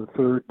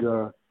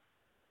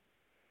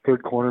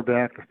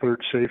cornerback, the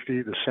third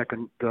safety, the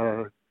second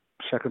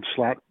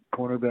slot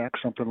cornerback,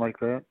 something like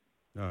that.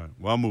 All right.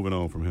 Well, I'm moving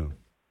on from him.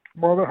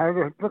 Well, they're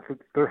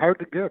hard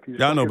to get.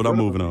 Yeah, I know, but I'm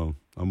moving on.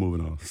 I'm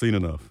moving on. Seen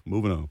enough.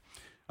 Moving on.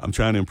 I'm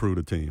trying to improve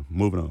the team.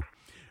 Moving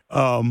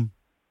on.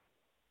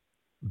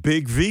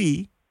 Big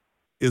V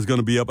is going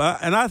to be up.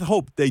 And I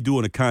hope they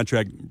do a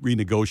contract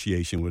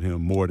renegotiation with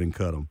him more than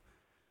cut him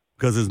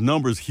because his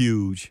number's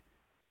huge.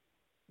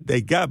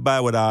 They got by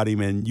without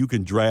him, and you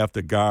can draft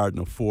a guard in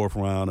the 4th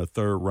round, a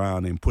 3rd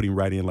round, and put him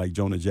right in like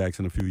Jonah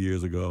Jackson a few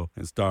years ago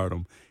and start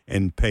him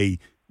and pay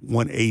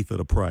 1/8 of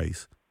the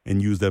price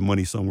and use that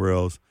money somewhere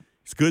else.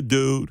 He's a good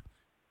dude.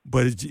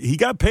 But he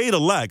got paid a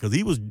lot because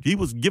he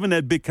was given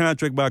that big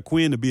contract by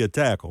Quinn to be a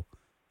tackle.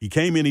 He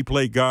came in, he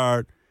played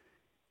guard.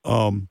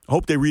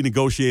 Hope they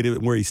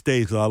renegotiated where he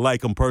stays because I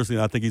like him personally.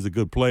 I think he's a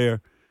good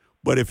player.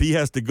 But if he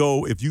has to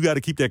go, if you got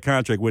to keep that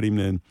contract with him,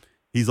 then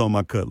he's on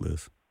my cut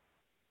list.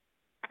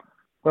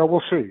 Well,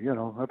 we'll see.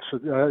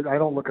 I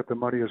don't look at the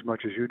money as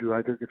much as you do.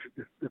 I think if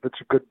it's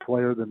a good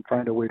player, then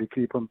find a way to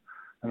keep him.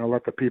 And I'll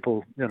let the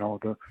people,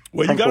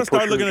 Well, you got to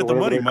start looking at the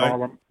money,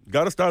 Mike.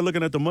 Got to start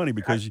looking at the money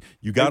because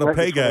you got to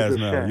pay guys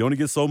now. You only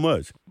get so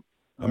much.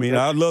 I mean,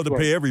 I'd love to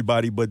pay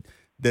everybody, but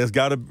there's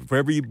got to, for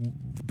every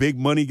big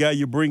money guy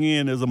you bring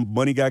in, there's a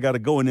money guy got to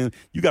go. And then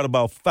you got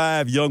about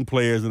 5 young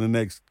players in the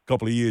next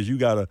couple of years. You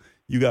got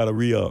to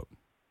re-up.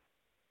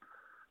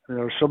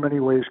 There are so many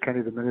ways,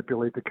 Kenny, to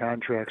manipulate the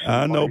contracts.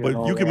 I know,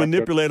 but you can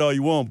manipulate all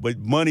you want, but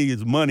money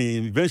is money,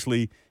 and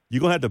eventually you're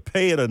going to have to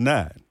pay it or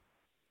not.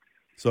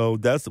 So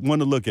that's one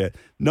to look at.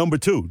 Number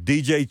 2,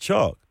 DJ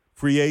Chark,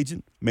 free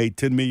agent, made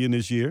 $10 million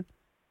this year.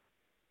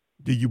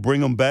 Do you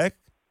bring him back?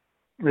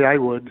 Yeah, I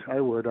would.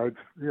 For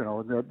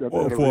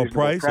a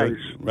price.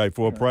 Right,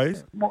 for a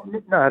price?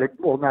 Not at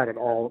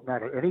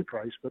any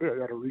price, but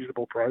at a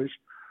reasonable price.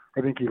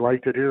 I think he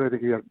liked it here. I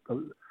think he had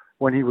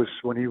when he was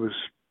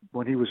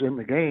in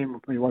the game,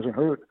 when he wasn't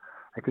hurt,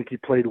 I think he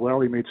played well.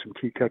 He made some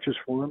key catches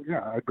for him.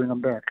 Yeah, I'd bring him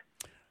back.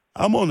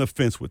 I'm on the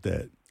fence with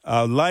that.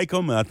 I like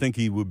him. I think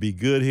he would be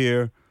good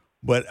here.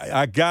 But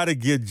I got to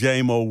get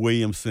Jamo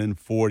Williamson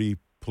 40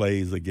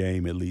 plays a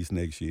game at least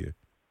next year.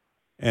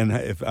 And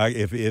if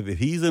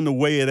he's in the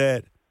way of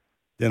that,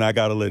 then I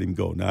got to let him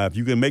go. Now, if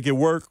you can make it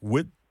work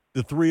with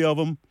the 3 of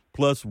them,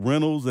 plus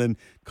Reynolds and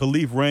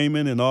Khalif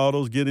Raymond and all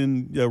those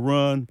getting a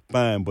run,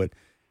 fine. But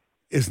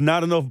it's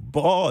not enough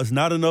ball. It's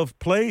not enough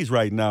plays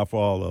right now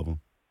for all of them.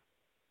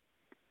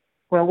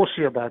 Well, we'll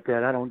see about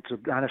that.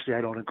 Honestly,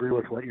 I don't agree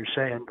with what you're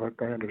saying, but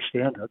I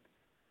understand it.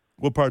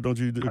 What part don't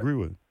you agree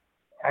with?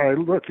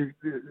 Look,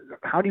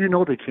 how do you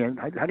know they can't?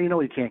 How do you know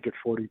he can't get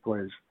 40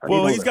 plays?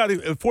 Well, he's got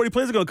 40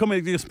 plays are going to come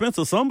at the expense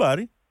of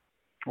somebody.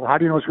 Well, how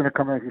do you know it's going to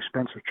come at the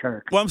expense of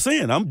Chark? Well, I'm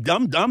saying I'm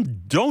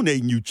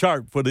donating you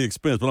Chark for the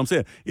expense, but I'm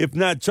saying if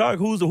not Chark,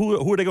 who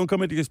are they going to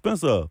come at the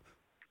expense of?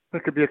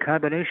 It could be a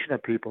combination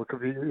of people. It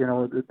could be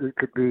it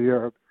could be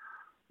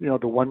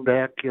the one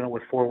back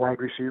with 4 wide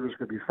receivers. It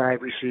could be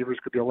 5 receivers.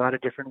 It could be a lot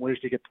of different ways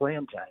to get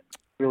playing time.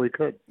 It really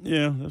could.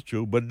 Yeah, that's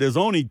true. But there's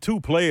only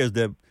 2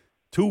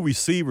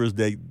 receivers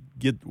that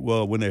get,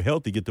 when they're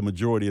healthy, get the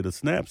majority of the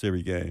snaps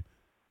every game.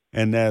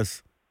 And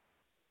that's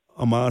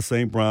Amon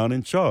St. Brown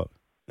and Chark.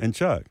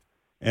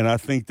 And I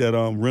think that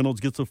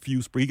Reynolds gets a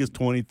few, he gets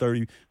 20,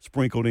 30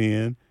 sprinkled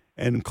in,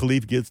 and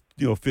Khalif gets,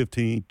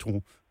 15,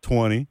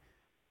 20.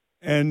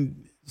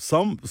 And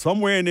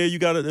somewhere in there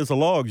it's a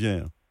log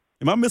jam.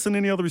 Am I missing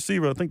any other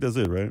receiver? I think that's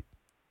it, right?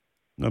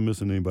 Not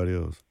missing anybody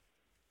else.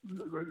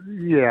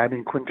 Yeah, I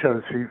mean,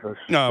 Quintez Cephas.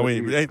 No,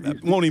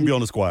 won't even be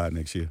on the squad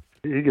next year.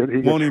 He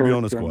won't even be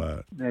on the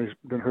squad. He's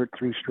been hurt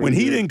 3 straight When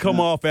he years. didn't come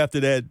off after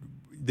the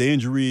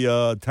injury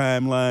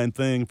timeline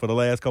thing for the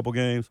last couple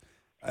games,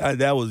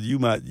 that was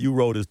you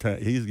wrote his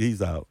time.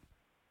 He's out,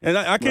 and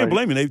I can't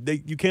blame him.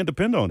 You can't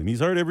depend on him. He's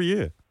hurt every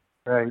year.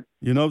 Right.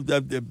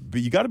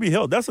 But you got to be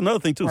healthy. That's another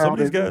thing too. Some of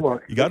these guys,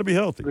 you got to be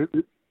healthy.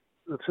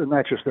 It's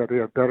not just that they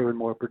have better and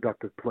more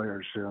productive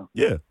players.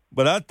 Yeah,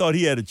 but I thought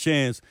he had a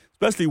chance,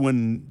 especially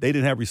when they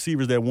didn't have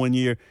receivers that one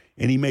year,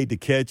 and he made the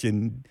catch.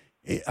 And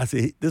I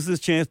said, this is his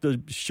chance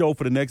to show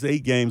for the next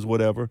 8 games,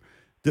 whatever,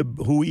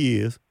 who he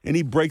is. And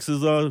he breaks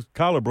his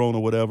collarbone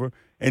or whatever,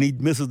 and he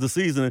misses the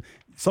season.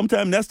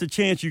 Sometimes that's the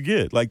chance you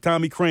get, like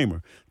Tommy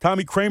Kramer.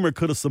 Tommy Kramer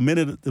could have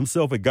cemented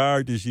himself at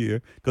guard this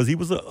year because he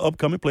was an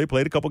upcoming player,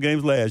 played a couple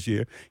games last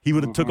year. He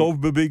would have took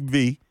over Big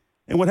V.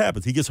 And what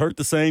happens? He gets hurt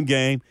the same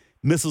game,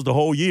 misses the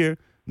whole year.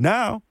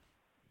 Now,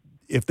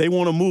 if they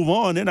want to move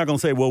on, they're not going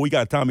to say, well, we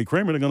got Tommy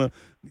Kramer. They're going to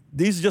 –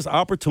 these are just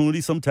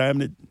opportunities sometimes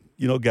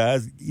that,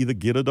 guys either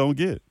get or don't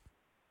get.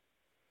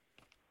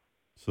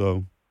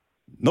 So –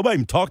 nobody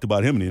even talked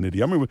about him in the end of the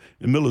year. I remember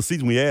in the middle of the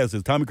season we asked,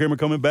 is Tommy Kramer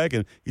coming back?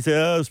 And he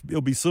said,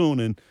 it'll be soon.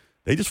 And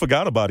they just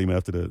forgot about him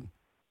after that.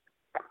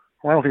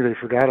 Well, I don't think they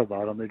forgot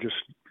about him. They just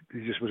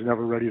he just was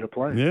never ready to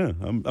play. Yeah,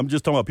 I'm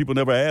just talking about people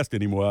never asked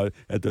anymore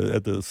at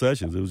the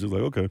sessions. It was just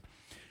like, okay.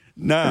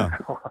 Now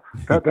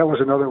that was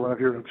another one of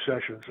your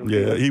obsessions.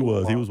 Yeah, he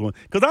was one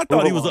because I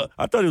thought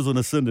he was an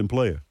ascending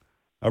player.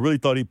 I really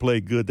thought he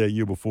played good that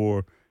year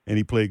before, and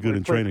he played good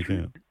in training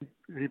camp.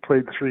 He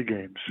played 3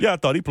 games. Yeah, I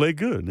thought he played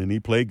good, and he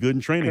played good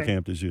in training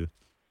camp this year.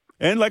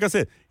 And like I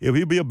said, if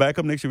he'll be a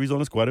backup next year, if he's on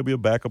the squad, he'll be a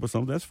backup or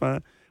something. That's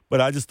fine.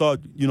 But I just thought,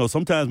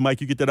 sometimes,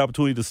 Mike, you get that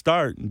opportunity to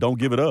start and don't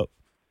give it up.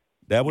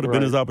 That would have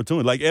been his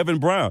opportunity. Like Evan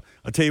Brown.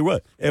 I'll tell you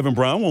what, Evan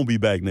Brown won't be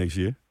back next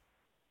year.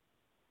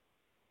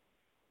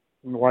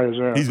 Why is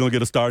that? He's going to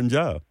get a starting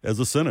job as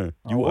a center.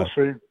 We'll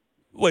see.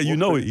 Well, you're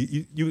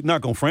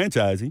not going to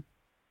franchise him.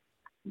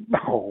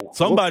 No.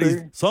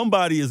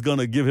 Somebody is going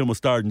to give him a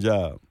starting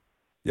job.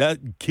 That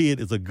kid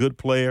is a good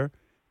player,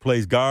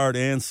 plays guard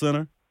and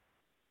center.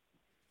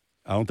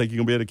 I don't think you're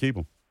going to be able to keep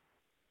him.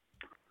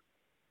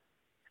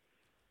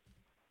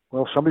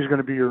 Well, somebody's going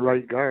to be your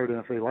right guard, and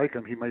if they like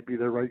him, he might be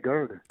their right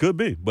guard. Could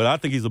be, but I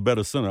think he's a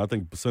better center. I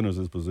think center's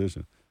his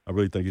position. I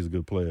really think he's a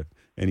good player,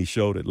 and he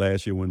showed it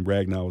last year when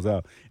Ragnow was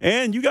out.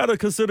 And you got to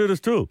consider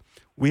this, too.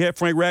 We had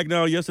Frank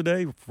Ragnow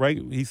yesterday.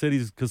 Frank, he said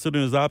he's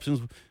considering his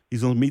options.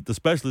 He's going to meet the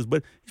specialist,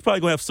 but he's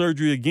probably going to have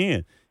surgery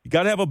again. You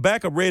got to have a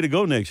backup ready to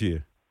go next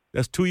year.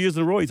 That's 2 years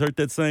in a row he's hurt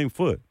that same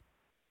foot.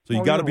 So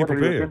you got to be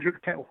prepared.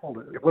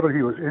 Whether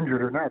he was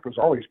injured or not, there's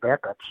always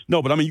backups.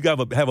 No, but I mean, you got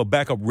to have a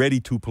backup ready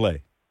to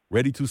play,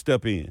 ready to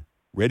step in,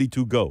 ready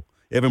to go.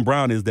 Evan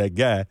Brown is that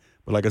guy,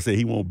 but like I said,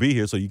 he won't be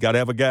here. So you got to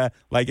have a guy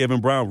like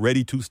Evan Brown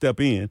ready to step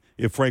in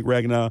if Frank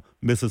Ragnow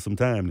misses some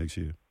time next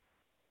year.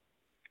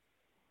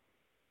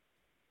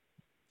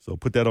 So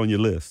put that on your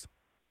list.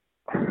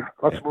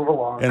 Let's move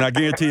along. And I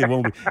guarantee it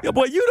won't be. Yeah,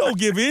 boy, you don't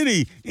give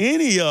any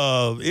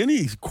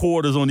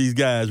quarters on these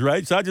guys,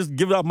 right? So I just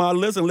give out my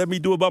list and let me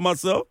do it by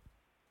myself.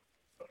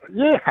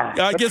 Yeah.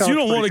 I guess you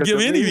don't want to give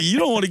any. You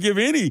don't want to give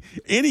any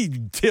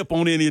tip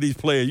on any of these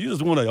players. You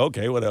just want to,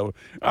 okay, whatever.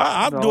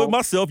 I'll do it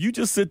myself. You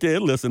just sit there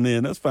and listen.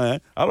 Then that's fine.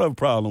 I don't have a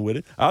problem with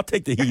it. I'll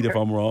take the heat if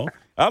I'm wrong.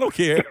 I don't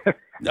care.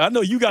 I know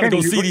you got to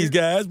go see these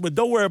guys, but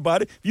don't worry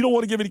about it. If you don't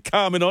want to give any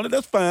comment on it,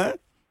 that's fine.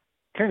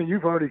 Kenny,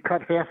 you've already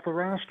cut half the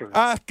roster.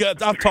 I've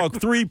talked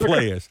 3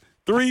 players.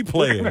 3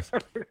 players.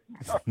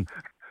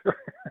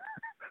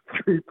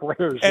 3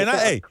 players.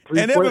 And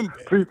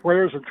three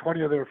players and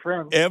 20 of their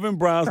friends. Evan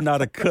Brown's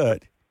not a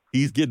cut.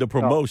 He's getting a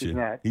promotion.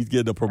 No, he's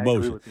getting a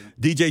promotion.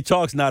 DJ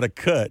Chalk's not a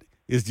cut.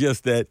 It's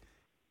just that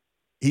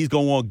he's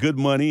going to want good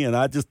money, and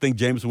I just think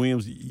Jameson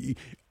Williams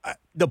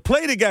the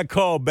play that got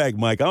called back,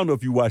 Mike, I don't know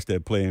if you watched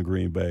that play in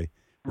Green Bay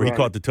where he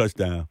caught the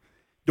touchdown.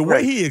 The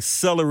way he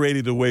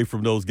accelerated away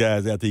from those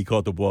guys after he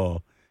caught the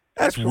ball,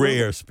 that's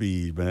rare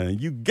speed, man.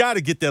 You got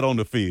to get that on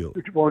the field.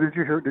 Did you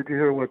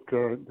hear what?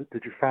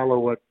 Did you follow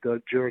what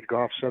Jared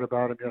Goff said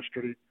about him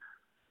yesterday?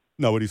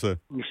 No, what did he say?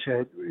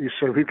 He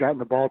said we've gotten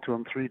the ball to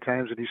him 3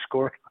 times and he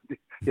scored.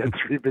 He had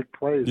 3 big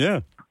plays.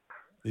 Yeah,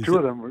 two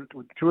of them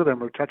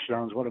were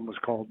touchdowns. One of them was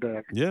called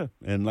back. Yeah,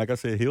 and like I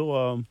said,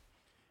 he'll.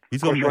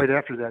 He's going right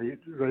after that. He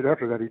dropped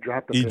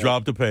the pass. He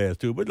dropped the pass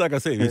too, but like I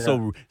said, he's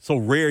so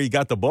rare. He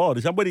got the ball.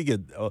 Somebody get.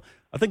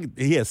 I think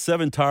he had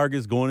 7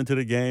 targets going into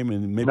the game,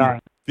 and maybe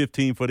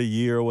 15 for the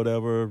year or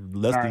whatever.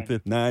 Less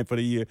than 9 for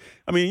the year.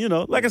 I mean,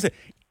 like I said,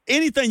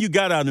 anything you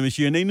got out of him this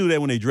year, and they knew that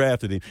when they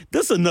drafted him.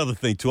 This is another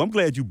thing too. I'm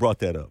glad you brought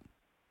that up.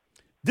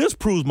 This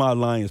proves my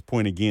Lions'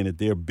 point again that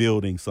they're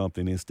building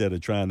something instead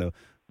of trying to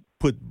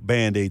put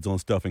Band-Aids on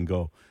stuff and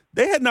go.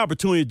 They had an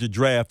opportunity to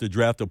draft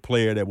a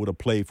player that would have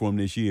played for them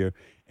this year.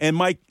 And,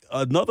 Mike,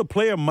 another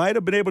player might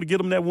have been able to get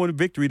them that one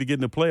victory to get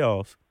in the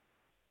playoffs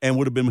and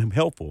would have been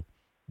helpful.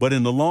 But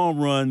in the long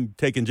run,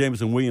 taking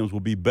Jameson Williams will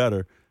be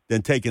better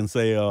than taking,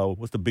 say,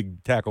 what's the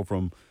big tackle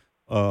from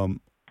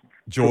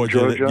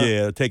Georgia?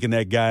 Yeah, taking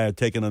that guy,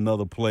 taking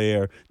another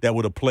player that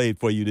would have played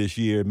for you this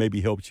year, maybe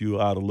helped you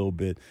out a little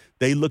bit.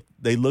 They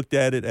looked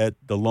at it at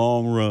the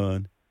long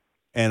run,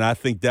 and I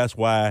think that's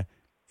why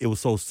it was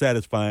so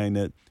satisfying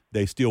that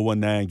they still won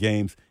 9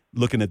 games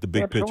looking at the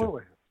big picture.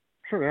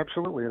 Sure,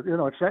 absolutely.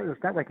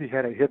 It's not like he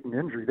had a hidden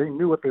injury. They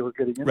knew what they were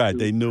getting into. Right,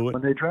 they knew it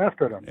when they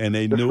drafted him, and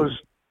they knew it.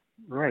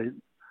 Right.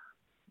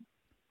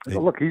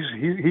 Look,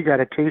 he got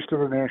a taste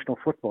of the National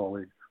Football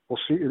League. We'll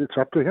see. It's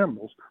up to him.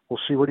 We'll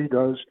see what he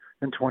does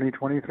in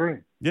 2023.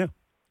 Yeah,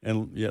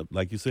 and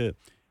like you said,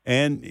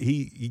 and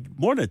he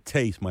more than a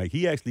taste, Mike.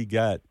 He actually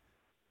got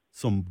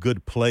some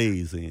good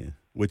plays in,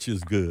 which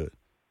is good.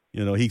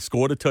 He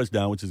scored a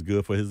touchdown, which is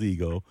good for his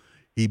ego.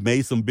 He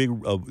made some big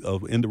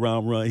end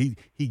around run.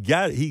 He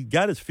got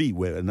his feet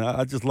wet, and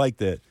I just like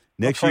that.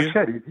 Next year,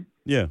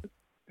 he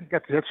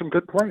had some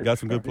good plays. Got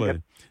some good plays.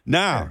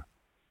 Now,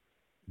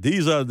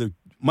 these are the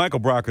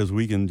Michael Brockers.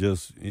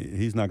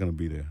 He's not going to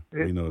be there.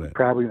 We know that.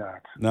 Probably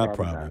not.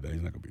 Probably not.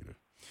 He's not going to be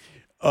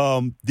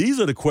there. These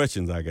are the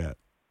questions I got.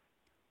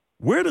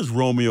 Where does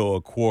Romeo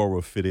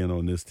Okwara fit in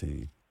on this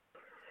team?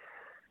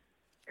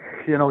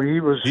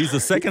 He's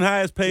the second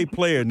highest paid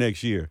player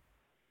next year,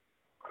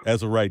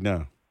 as of right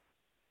now.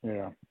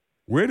 Yeah.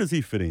 Where does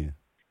he fit in?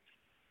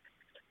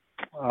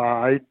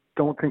 I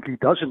don't think he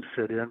doesn't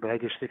fit in, but I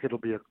just think it'll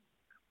be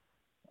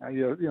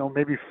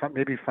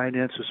maybe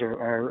finances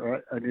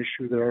are an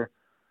issue there.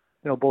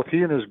 Both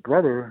he and his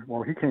brother.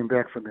 Well, he came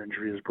back from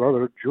injury. His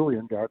brother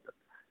Julian got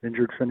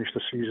injured, finished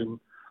the season,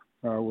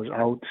 was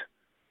out.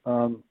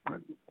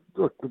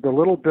 Look, the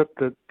little bit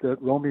that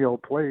Romeo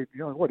played,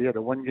 he had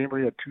a one game where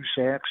he had 2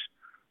 sacks.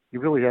 He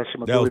really has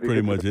some ability. That was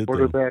pretty much it,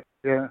 quarterback.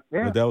 Yeah.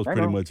 But that was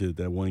pretty much it,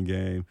 that one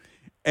game.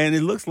 And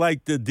it looks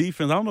like the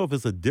defense, I don't know if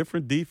it's a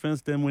different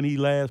defense than when he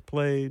last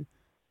played,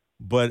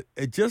 but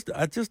I just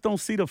don't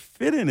see the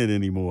fit in it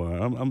anymore.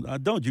 I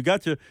don't. You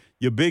got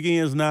your big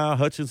ends now,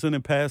 Hutchinson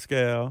and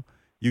Pascal.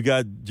 You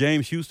got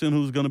James Houston,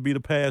 who's going to be the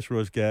pass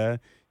rush guy.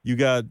 You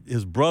got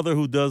his brother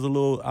who does a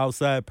little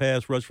outside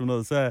pass rush from the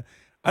other side.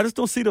 I just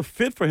don't see the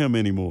fit for him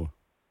anymore.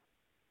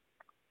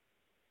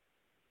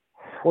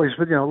 Well, he's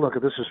been, look,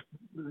 this is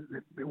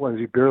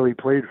he barely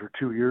played for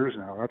 2 years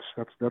now.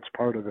 That's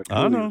part of it.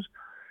 I know.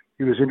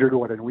 He was injured,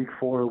 in week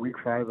 4 or week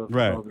 5 of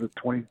the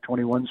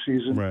 2021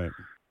 season. Right.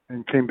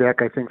 And came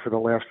back, I think, for the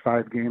last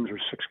 5 games or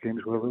 6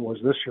 games, whatever it was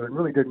this year, and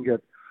really didn't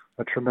get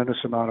a tremendous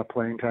amount of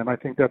playing time. I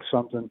think that's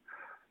something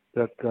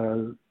that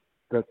the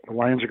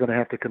Lions are going to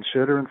have to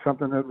consider, and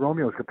something that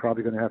Romeo's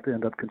probably going to have to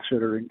end up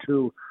considering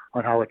too,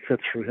 on how it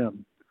fits for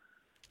him.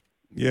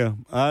 Yeah,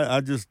 I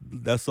just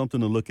that's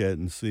something to look at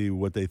and see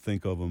what they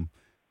think of him,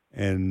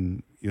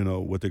 and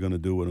what they're going to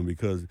do with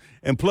him.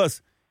 And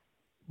plus,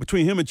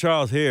 between him and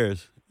Charles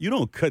Harris, you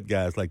don't cut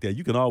guys like that.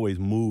 You can always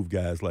move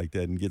guys like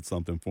that and get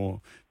something for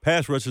them.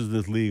 Pass rushers in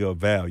this league are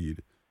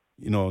valued,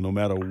 no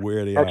matter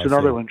where they are. That's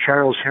another one.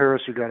 Charles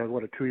Harris, who got a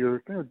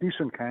 2-year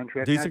decent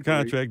contract. Decent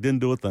contract,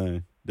 didn't do a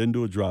thing. Didn't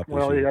do a drop.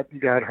 Well, he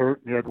got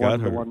hurt. He had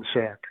one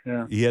sack.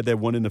 Yeah. He had that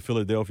one in the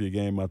Philadelphia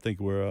game, I think,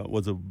 where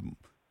was it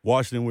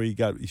Washington, where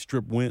he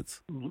stripped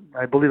Wentz?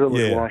 I believe it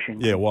was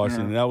Washington. Yeah,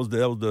 Washington. Yeah. That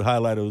was the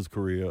highlight of his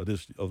career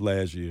of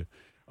last year.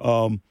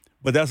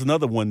 But that's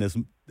another one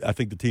I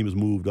think the team has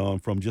moved on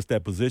from, just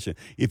that position.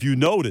 If you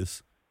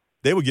notice,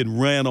 they were getting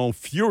ran on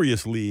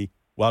furiously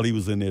while he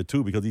was in there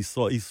too, because he's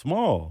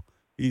small.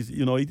 He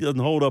doesn't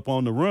hold up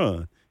on the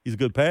run. He's a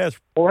good pass.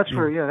 Well, that's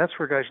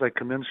where guys like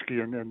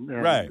Kaminsky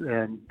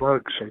and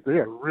Bugs, they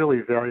are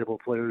really valuable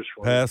players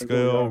for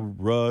Pascal,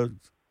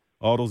 Ruggs,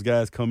 all those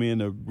guys come in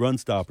to run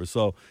stoppers.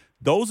 So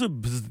those are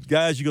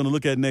guys you're going to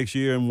look at next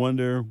year and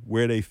wonder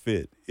where they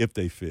fit, if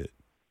they fit.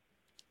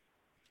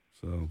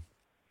 So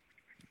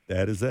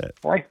that is that.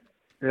 Well,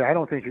 I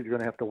don't think you're going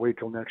to have to wait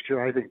till next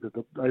year. I think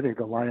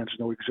the Lions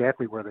know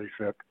exactly where they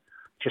fit.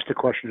 Just a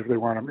question if they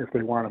want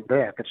them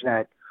back. It's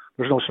not.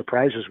 There's no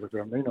surprises with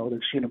them. They know. They've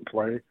seen them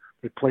play.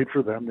 They played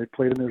for them. They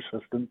played in their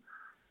system,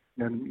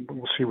 and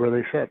we'll see where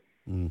they fit.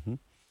 Mm-hmm.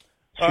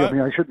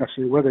 I shouldn't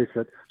say where they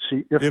fit.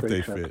 See if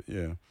they fit.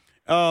 Yeah.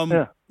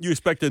 You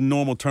expect a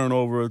normal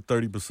turnover of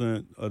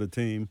 30% of the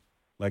team,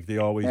 like they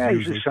always usually.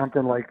 Usually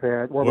something like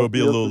that. Well, it'll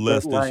be a little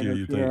less this year.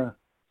 You think? Yeah.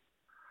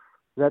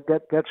 That's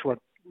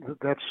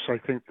I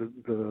think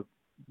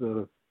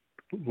the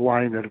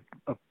line that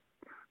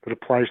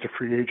applies to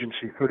free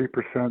agency.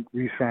 30%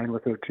 re-sign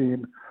with their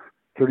team,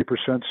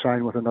 30%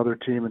 sign with another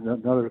team, and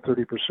another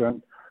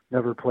 30%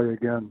 never play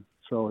again.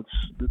 So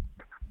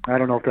I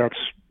don't know if that's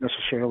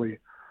necessarily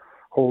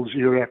holds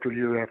year after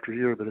year after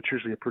year, but it's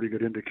usually a pretty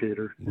good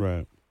indicator.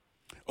 Right.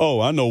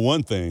 Oh, I know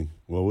one thing.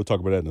 Well, we'll talk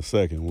about that in a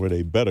second, where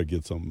they better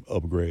get some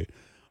upgrade.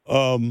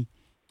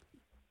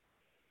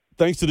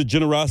 Thanks to the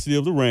generosity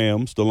of the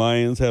Rams, the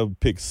Lions have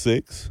picked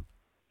 6,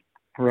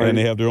 right, and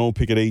they have their own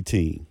pick at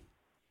 18.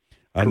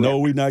 I know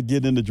we're not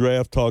getting into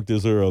draft talk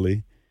this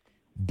early,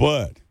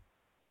 but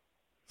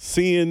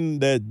seeing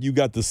that you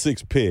got the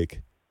 6th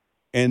pick,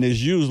 and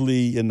there's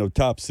usually in the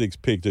top 6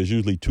 pick, there's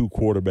usually 2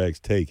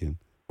 quarterbacks taken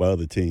by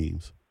other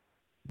teams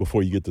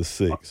before you get to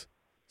 6.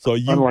 So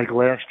unlike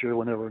last year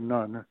when there were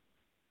none.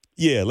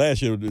 Yeah,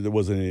 last year there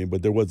wasn't any,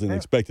 but there wasn't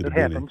expected to be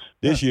any.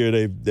 This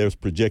year there's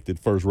projected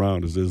first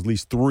rounders. There's at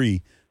least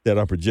 3 that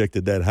are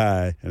projected that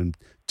high, and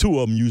 2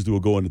 of them usually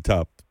will go in the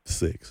top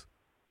 6.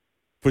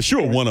 For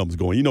sure, one of them's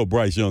going.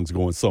 Bryce Young's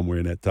going somewhere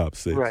in that top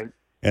 6. Right.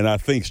 And I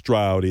think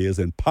Stroud is,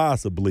 and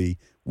possibly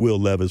Will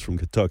Levis from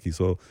Kentucky.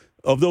 So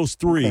of those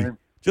 3,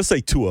 just say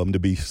 2 of them to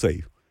be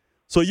safe.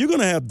 So you're going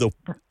to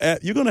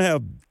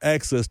have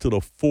access to the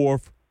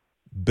 4th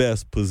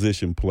best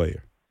position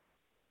player.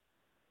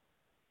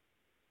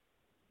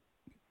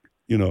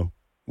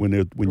 When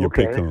your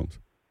pick comes.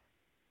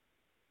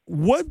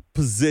 What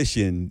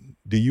position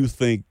do you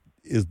think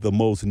is the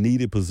most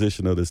needed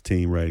position of this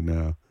team right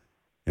now?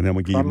 And I'm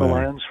going to give you the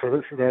Lions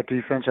for that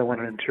defense. I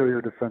want an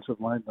interior defensive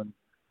lineman.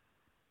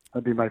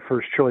 That'd be my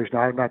first choice.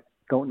 Now I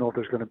don't know if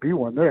there's going to be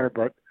one there,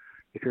 but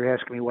if you're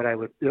asking me what I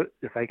would,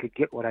 if I could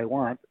get what I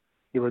want,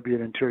 it would be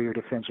an interior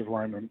defensive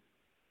lineman.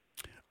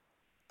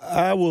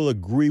 I will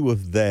agree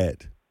with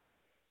that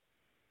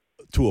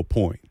to a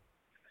point.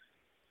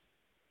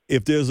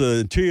 If there's an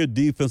interior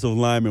defensive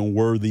lineman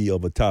worthy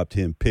of a top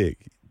 10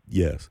 pick,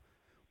 yes.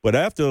 But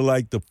after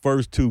the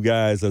first 2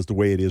 guys, that's the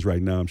way it is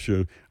right now, I'm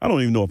sure. I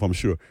don't even know if I'm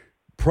sure.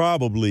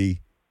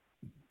 Probably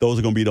those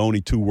are going to be the only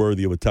 2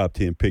 worthy of a top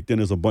 10 pick. Then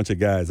there's a bunch of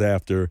guys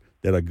after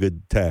that are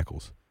good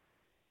tackles.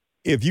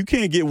 If you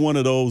can't get one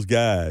of those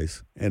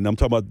guys, and I'm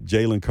talking about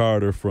Jalen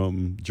Carter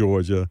from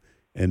Georgia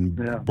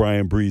and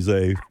Brian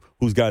Brise,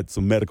 who's got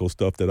some medical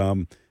stuff that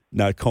I'm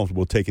not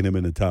comfortable taking him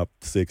in the top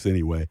 6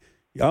 anyway.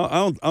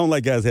 I don't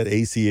like guys that had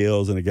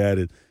ACLs and a guy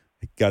that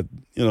got,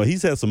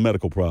 he's had some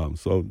medical problems.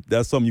 So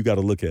that's something you got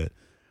to look at.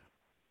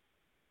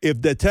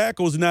 If the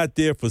tackle's not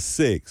there for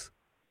 6,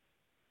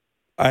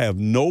 I have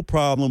no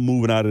problem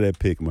moving out of that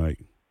pick, Mike.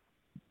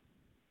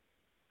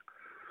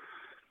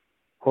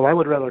 Well, I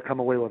would rather come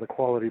away with a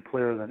quality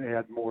player than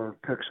add more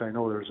picks. I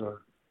know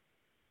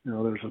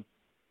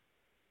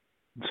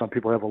some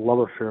people have a love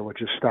affair with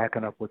just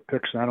stacking up with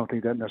picks, and I don't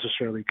think that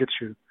necessarily gets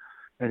you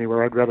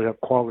anywhere. I'd rather have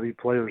quality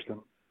players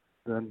than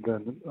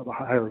a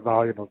higher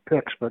volume of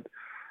picks, but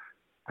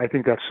I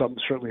think that's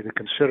something certainly to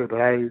consider. But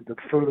the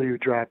further you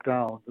drop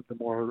down, the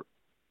more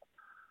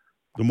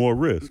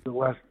risk. The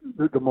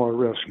more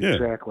risk, yeah,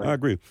 exactly. I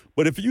agree.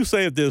 But if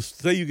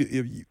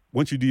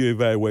once you do your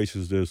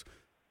evaluations, there's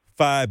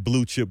 5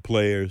 blue chip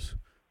players,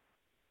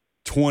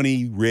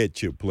 20 red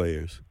chip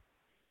players,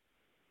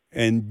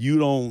 and you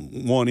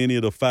don't want any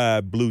of the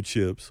 5 blue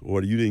chips,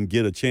 or you didn't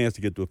get a chance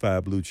to get to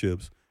 5 blue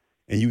chips,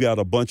 and you got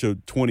a bunch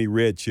of 20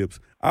 red chips,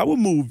 I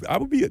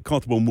would be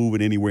comfortable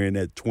moving anywhere in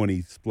that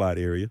 20 spot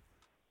area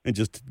and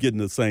just getting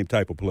the same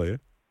type of player.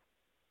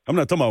 I'm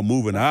not talking about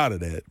moving out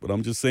of that, but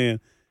I'm just saying,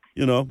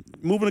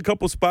 moving a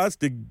couple spots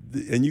and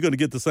you're going to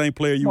get the same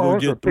player you're going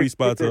to get 3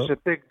 spots up.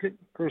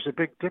 There's a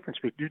big difference.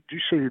 Do you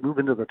say you move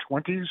into the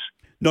 20s?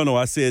 No,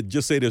 I said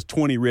just say there's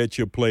 20 red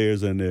chip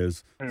players and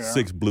there's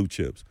 6 blue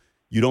chips.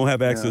 You don't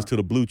have access to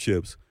the blue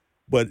chips.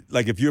 But,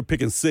 like, if you're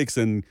picking 6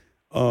 and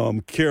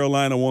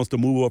Carolina wants to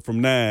move up from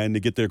 9 to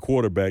get their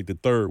quarterback, the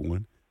third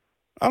one,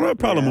 I don't have a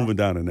problem moving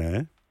down to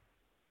 9.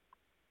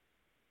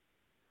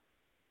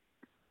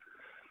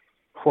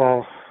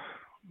 Well,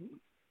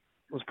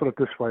 let's put it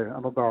this way.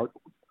 I'm about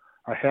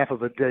a half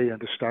of a day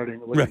into starting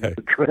looking at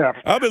the draft.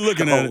 I've been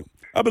looking at it.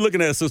 I've been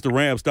looking at it since the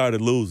Rams started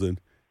losing.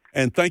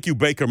 And thank you,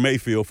 Baker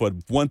Mayfield, for,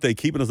 one thing,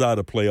 keeping us out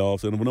of the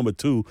playoffs, and number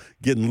 2,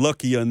 getting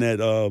lucky on that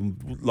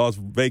Las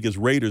Vegas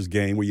Raiders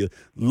game where you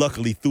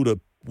luckily threw the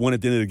one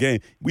at the end of the game.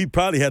 We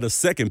probably had a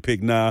second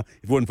pick now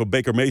if it wasn't for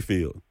Baker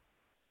Mayfield.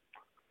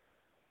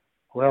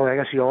 Well, I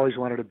guess he always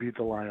wanted to beat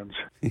the Lions.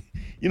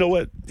 You know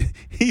what?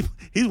 He's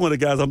one of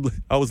the guys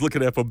I was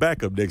looking at for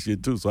backup next year,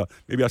 too, so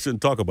maybe I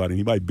shouldn't talk about him.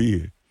 He might be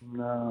here.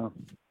 No,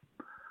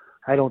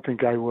 I don't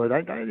think I would.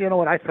 You know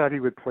what? I thought he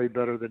would play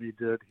better than he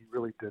did. He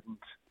really didn't.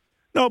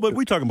 No, but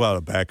we're talking about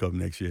a backup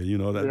next year.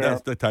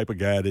 That's the type of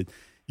guy that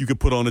you could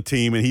put on a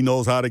team, and he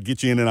knows how to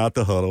get you in and out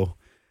the huddle.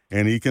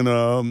 And he can,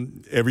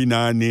 every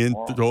now and then,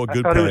 throw a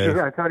good pass.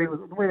 I thought he was.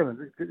 Wait a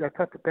minute. I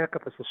thought the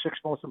backup is the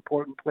 6th most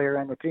important player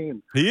on the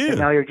team. He is. And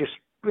now you're just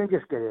get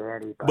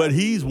anybody. But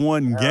he's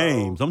won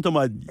games. I'm talking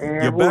about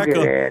your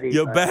backup.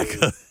 Your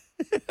backup.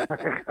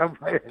 I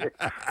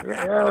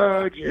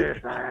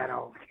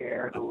don't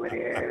care who it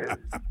is.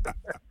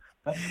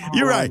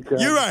 You're right.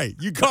 You're right.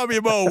 You call me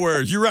in my own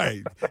words. You're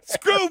right.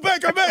 Screw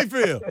Baker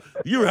Mayfield.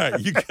 You're right.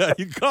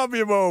 You call me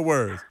in my own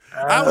words.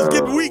 I was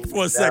getting weak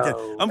for a second.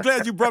 I'm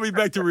glad you brought me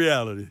back to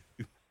reality.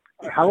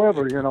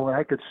 However,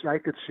 I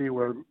could see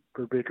where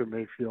Baker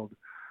Mayfield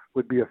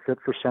would be a fit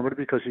for somebody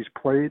because he's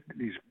played,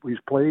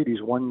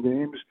 he's won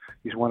games,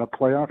 he's won a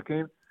playoff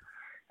game.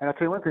 And I'll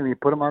tell you one thing: you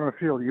put him on the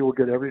field, you will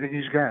get everything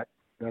he's got.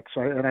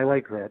 And I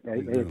like that.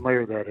 I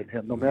admire that in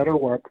him. No matter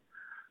what.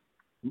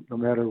 All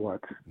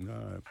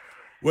right.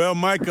 Well,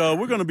 Mike,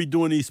 we're going to be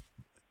doing these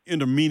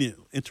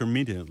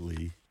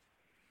intermittently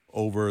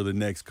over the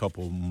next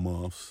couple of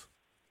months.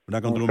 We're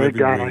not going to do them every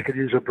week. Thank God I could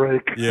use a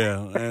break. Yeah,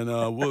 and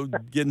we'll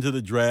get into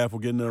the draft. We'll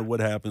get into what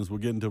happens. We'll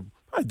get into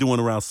probably doing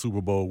around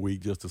Super Bowl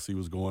week just to see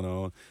what's going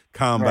on.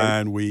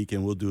 Combine week,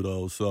 and we'll do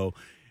those. So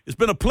it's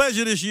been a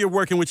pleasure this year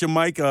working with you,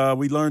 Mike.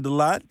 We learned a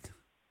lot.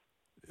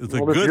 It's a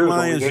good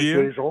Lions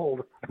year.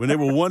 When they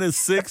were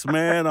 1-6,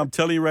 man, I'm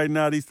telling you right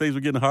now, these things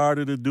are getting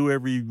harder to do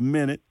every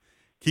minute,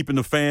 keeping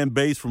the fan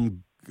base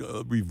from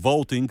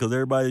revolting because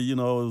everybody,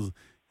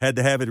 had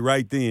to have it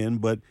right then.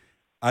 But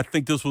I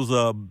think this was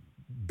a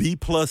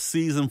B-plus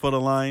season for the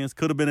Lions.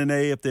 Could have been an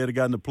A if they had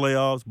gotten the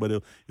playoffs, but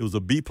it was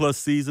a B-plus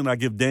season. I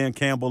give Dan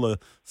Campbell a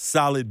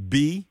solid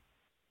B,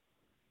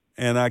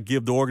 and I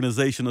give the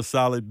organization a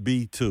solid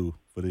B, too,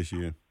 for this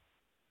year.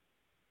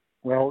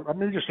 Well, let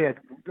me just add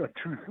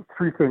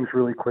 3 things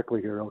really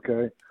quickly here,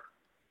 okay?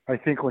 I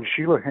think when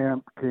Sheila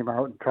Hamp came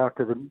out and talked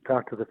to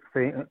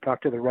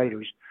the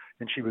writers,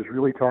 and she was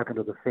really talking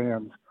to the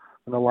fans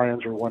when the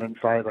Lions were 1-5,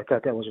 I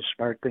thought that was a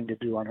smart thing to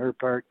do on her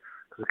part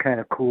because it kind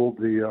of cooled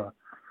the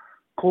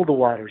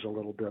waters a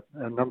little bit.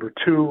 And number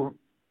 2,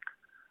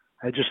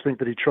 I just think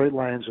the Detroit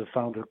Lions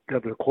have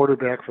got their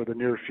quarterback for the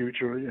near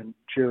future in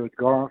Jared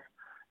Goff,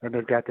 and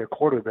they've got their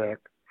quarterback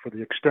for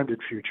the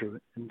extended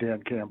future in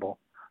Dan Campbell.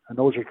 And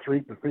those are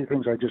the 3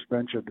 things I just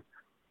mentioned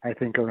I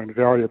think are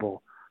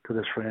invaluable to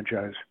this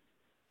franchise.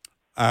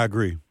 I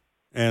agree.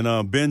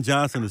 And Ben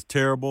Johnson is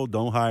terrible.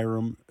 Don't hire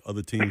him.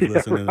 Other teams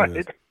listening to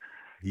this.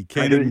 He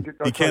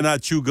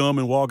cannot chew gum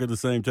and walk at the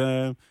same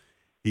time.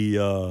 He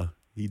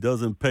He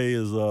doesn't pay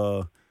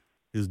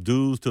his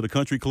dues to the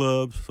country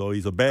clubs, so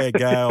he's a bad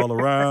guy all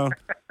around.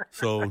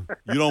 So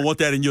you don't want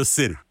that in your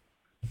city.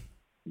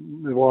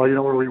 Well, you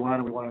know where we want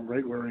him? We want him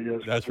right where he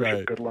is. That's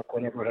right. Good luck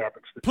whenever it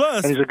happens.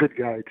 Plus, and he's a good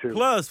guy, too.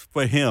 Plus,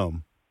 for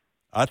him,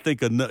 I think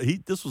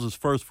this was his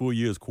first full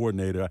year as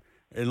coordinator.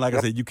 And like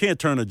I said, you can't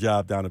turn a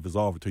job down if it's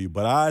offered to you.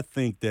 But I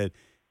think that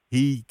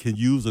he can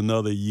use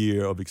another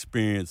year of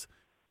experience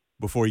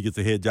before he gets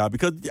a head job.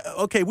 Because,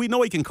 okay, we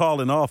know he can call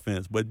an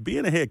offense, but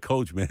being a head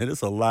coach, man,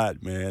 it's a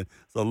lot, man.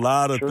 It's a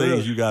lot of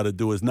things you got to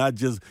do. It's not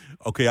just,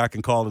 okay, I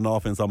can call an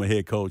offense, I'm a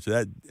head coach.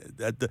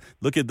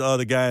 Look at the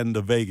other guy in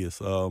the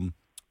Vegas.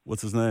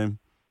 What's his name?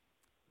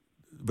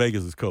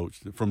 Vegas'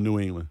 coach from New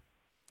England.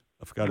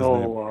 I forgot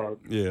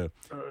his name.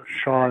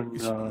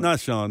 Sean. Not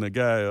Sean, the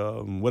guy,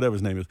 whatever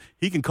his name is.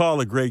 He can call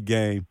a great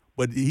game,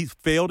 but he's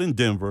failed in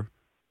Denver.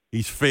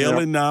 He's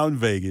failing now in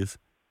Vegas.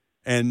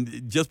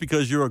 And just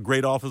because you're a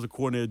great offensive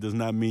coordinator does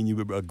not mean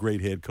you're a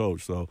great head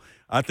coach. So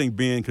I think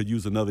Ben could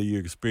use another year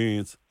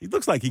experience. He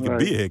looks like he could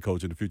be a head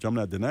coach in the future. I'm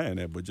not denying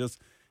that, but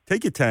just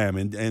take your time.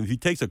 And if he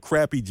takes a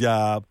crappy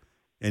job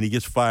and he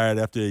gets fired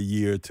after a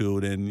year or two,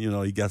 then,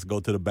 he got to go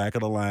to the back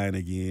of the line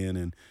again.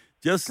 And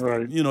just,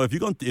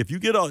 if you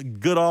get a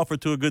good offer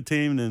to a good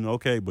team, then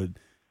okay, but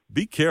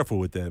be careful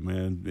with that,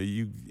 man.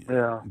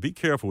 Be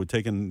careful with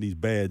taking these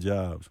bad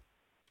jobs.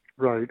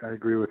 Right, I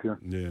agree with you.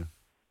 Yeah.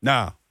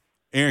 Now,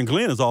 Aaron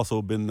Glenn has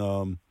also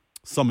been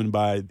summoned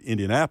by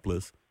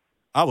Indianapolis.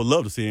 I would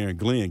love to see Aaron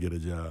Glenn get a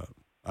job.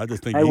 I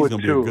just think he's going to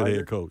be a good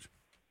head coach.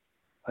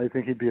 I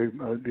think he'd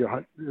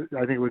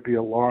I think it would be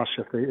a loss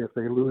if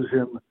they lose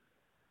him.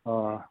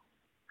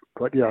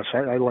 But yes,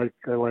 I like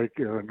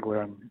Aaron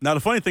Glenn. Now the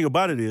funny thing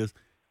about it is,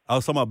 I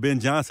was talking about Ben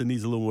Johnson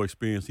needs a little more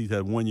experience. He's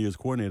had 1 year as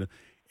coordinator.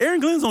 Aaron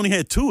Glenn's only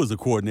had 2 as a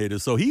coordinator,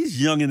 so he's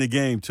young in the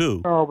game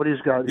too. Oh, but he's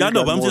got. Yeah, I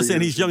know, but I'm just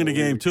saying he's young in the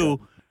game too.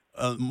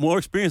 More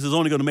experience is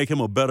only going to make him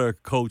a better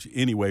coach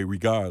anyway,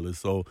 regardless.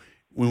 So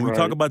when we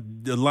talk about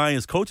the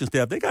Lions coaching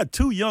staff, they got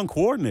 2 young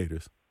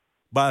coordinators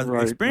by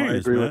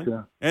experience,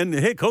 man. And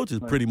the head coach is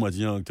pretty much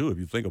young too, if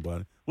you think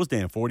about it. What's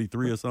Dan,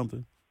 43 or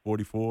something?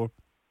 44?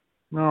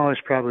 No,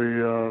 it's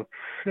probably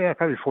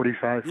probably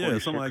 45. Yeah,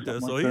 something like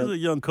that. So he's a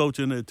young coach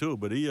in there too.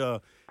 But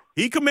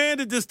he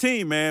commanded this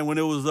team, man. When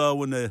it was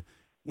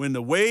when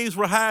the waves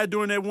were high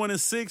during that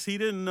 1-6, he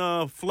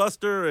didn't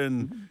fluster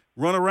and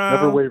run around.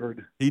 Never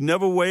wavered. He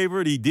never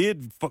wavered. He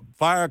did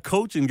fire a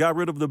coach and got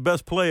rid of the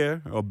best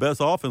player or best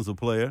offensive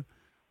player.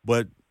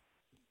 But,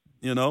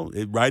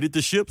 it righted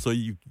the ship, so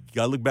you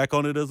got to look back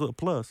on it as a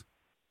plus.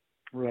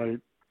 Right.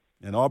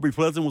 And Aubrey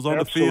Pleasant was on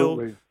the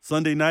field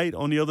Sunday night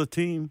on the other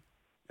team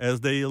as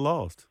they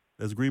lost,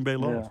 as Green Bay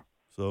lost.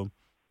 Yeah. So,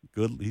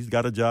 good. He's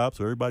got a job,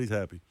 so everybody's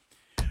happy.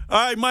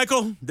 All right,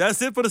 Michael,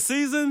 that's it for the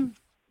season.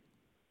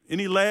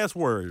 Any last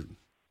word?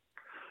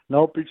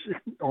 Nope, it's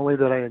only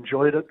that I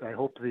enjoyed it. I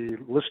hope the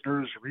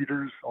listeners,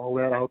 readers, all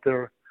that out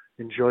there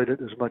enjoyed it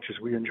as much as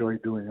we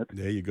enjoyed doing it.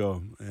 There you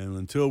go. And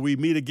until we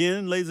meet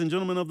again, ladies and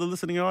gentlemen of the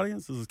listening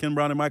audience, this is Ken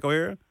Brown and Michael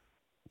Hara.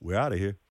 We're out of here.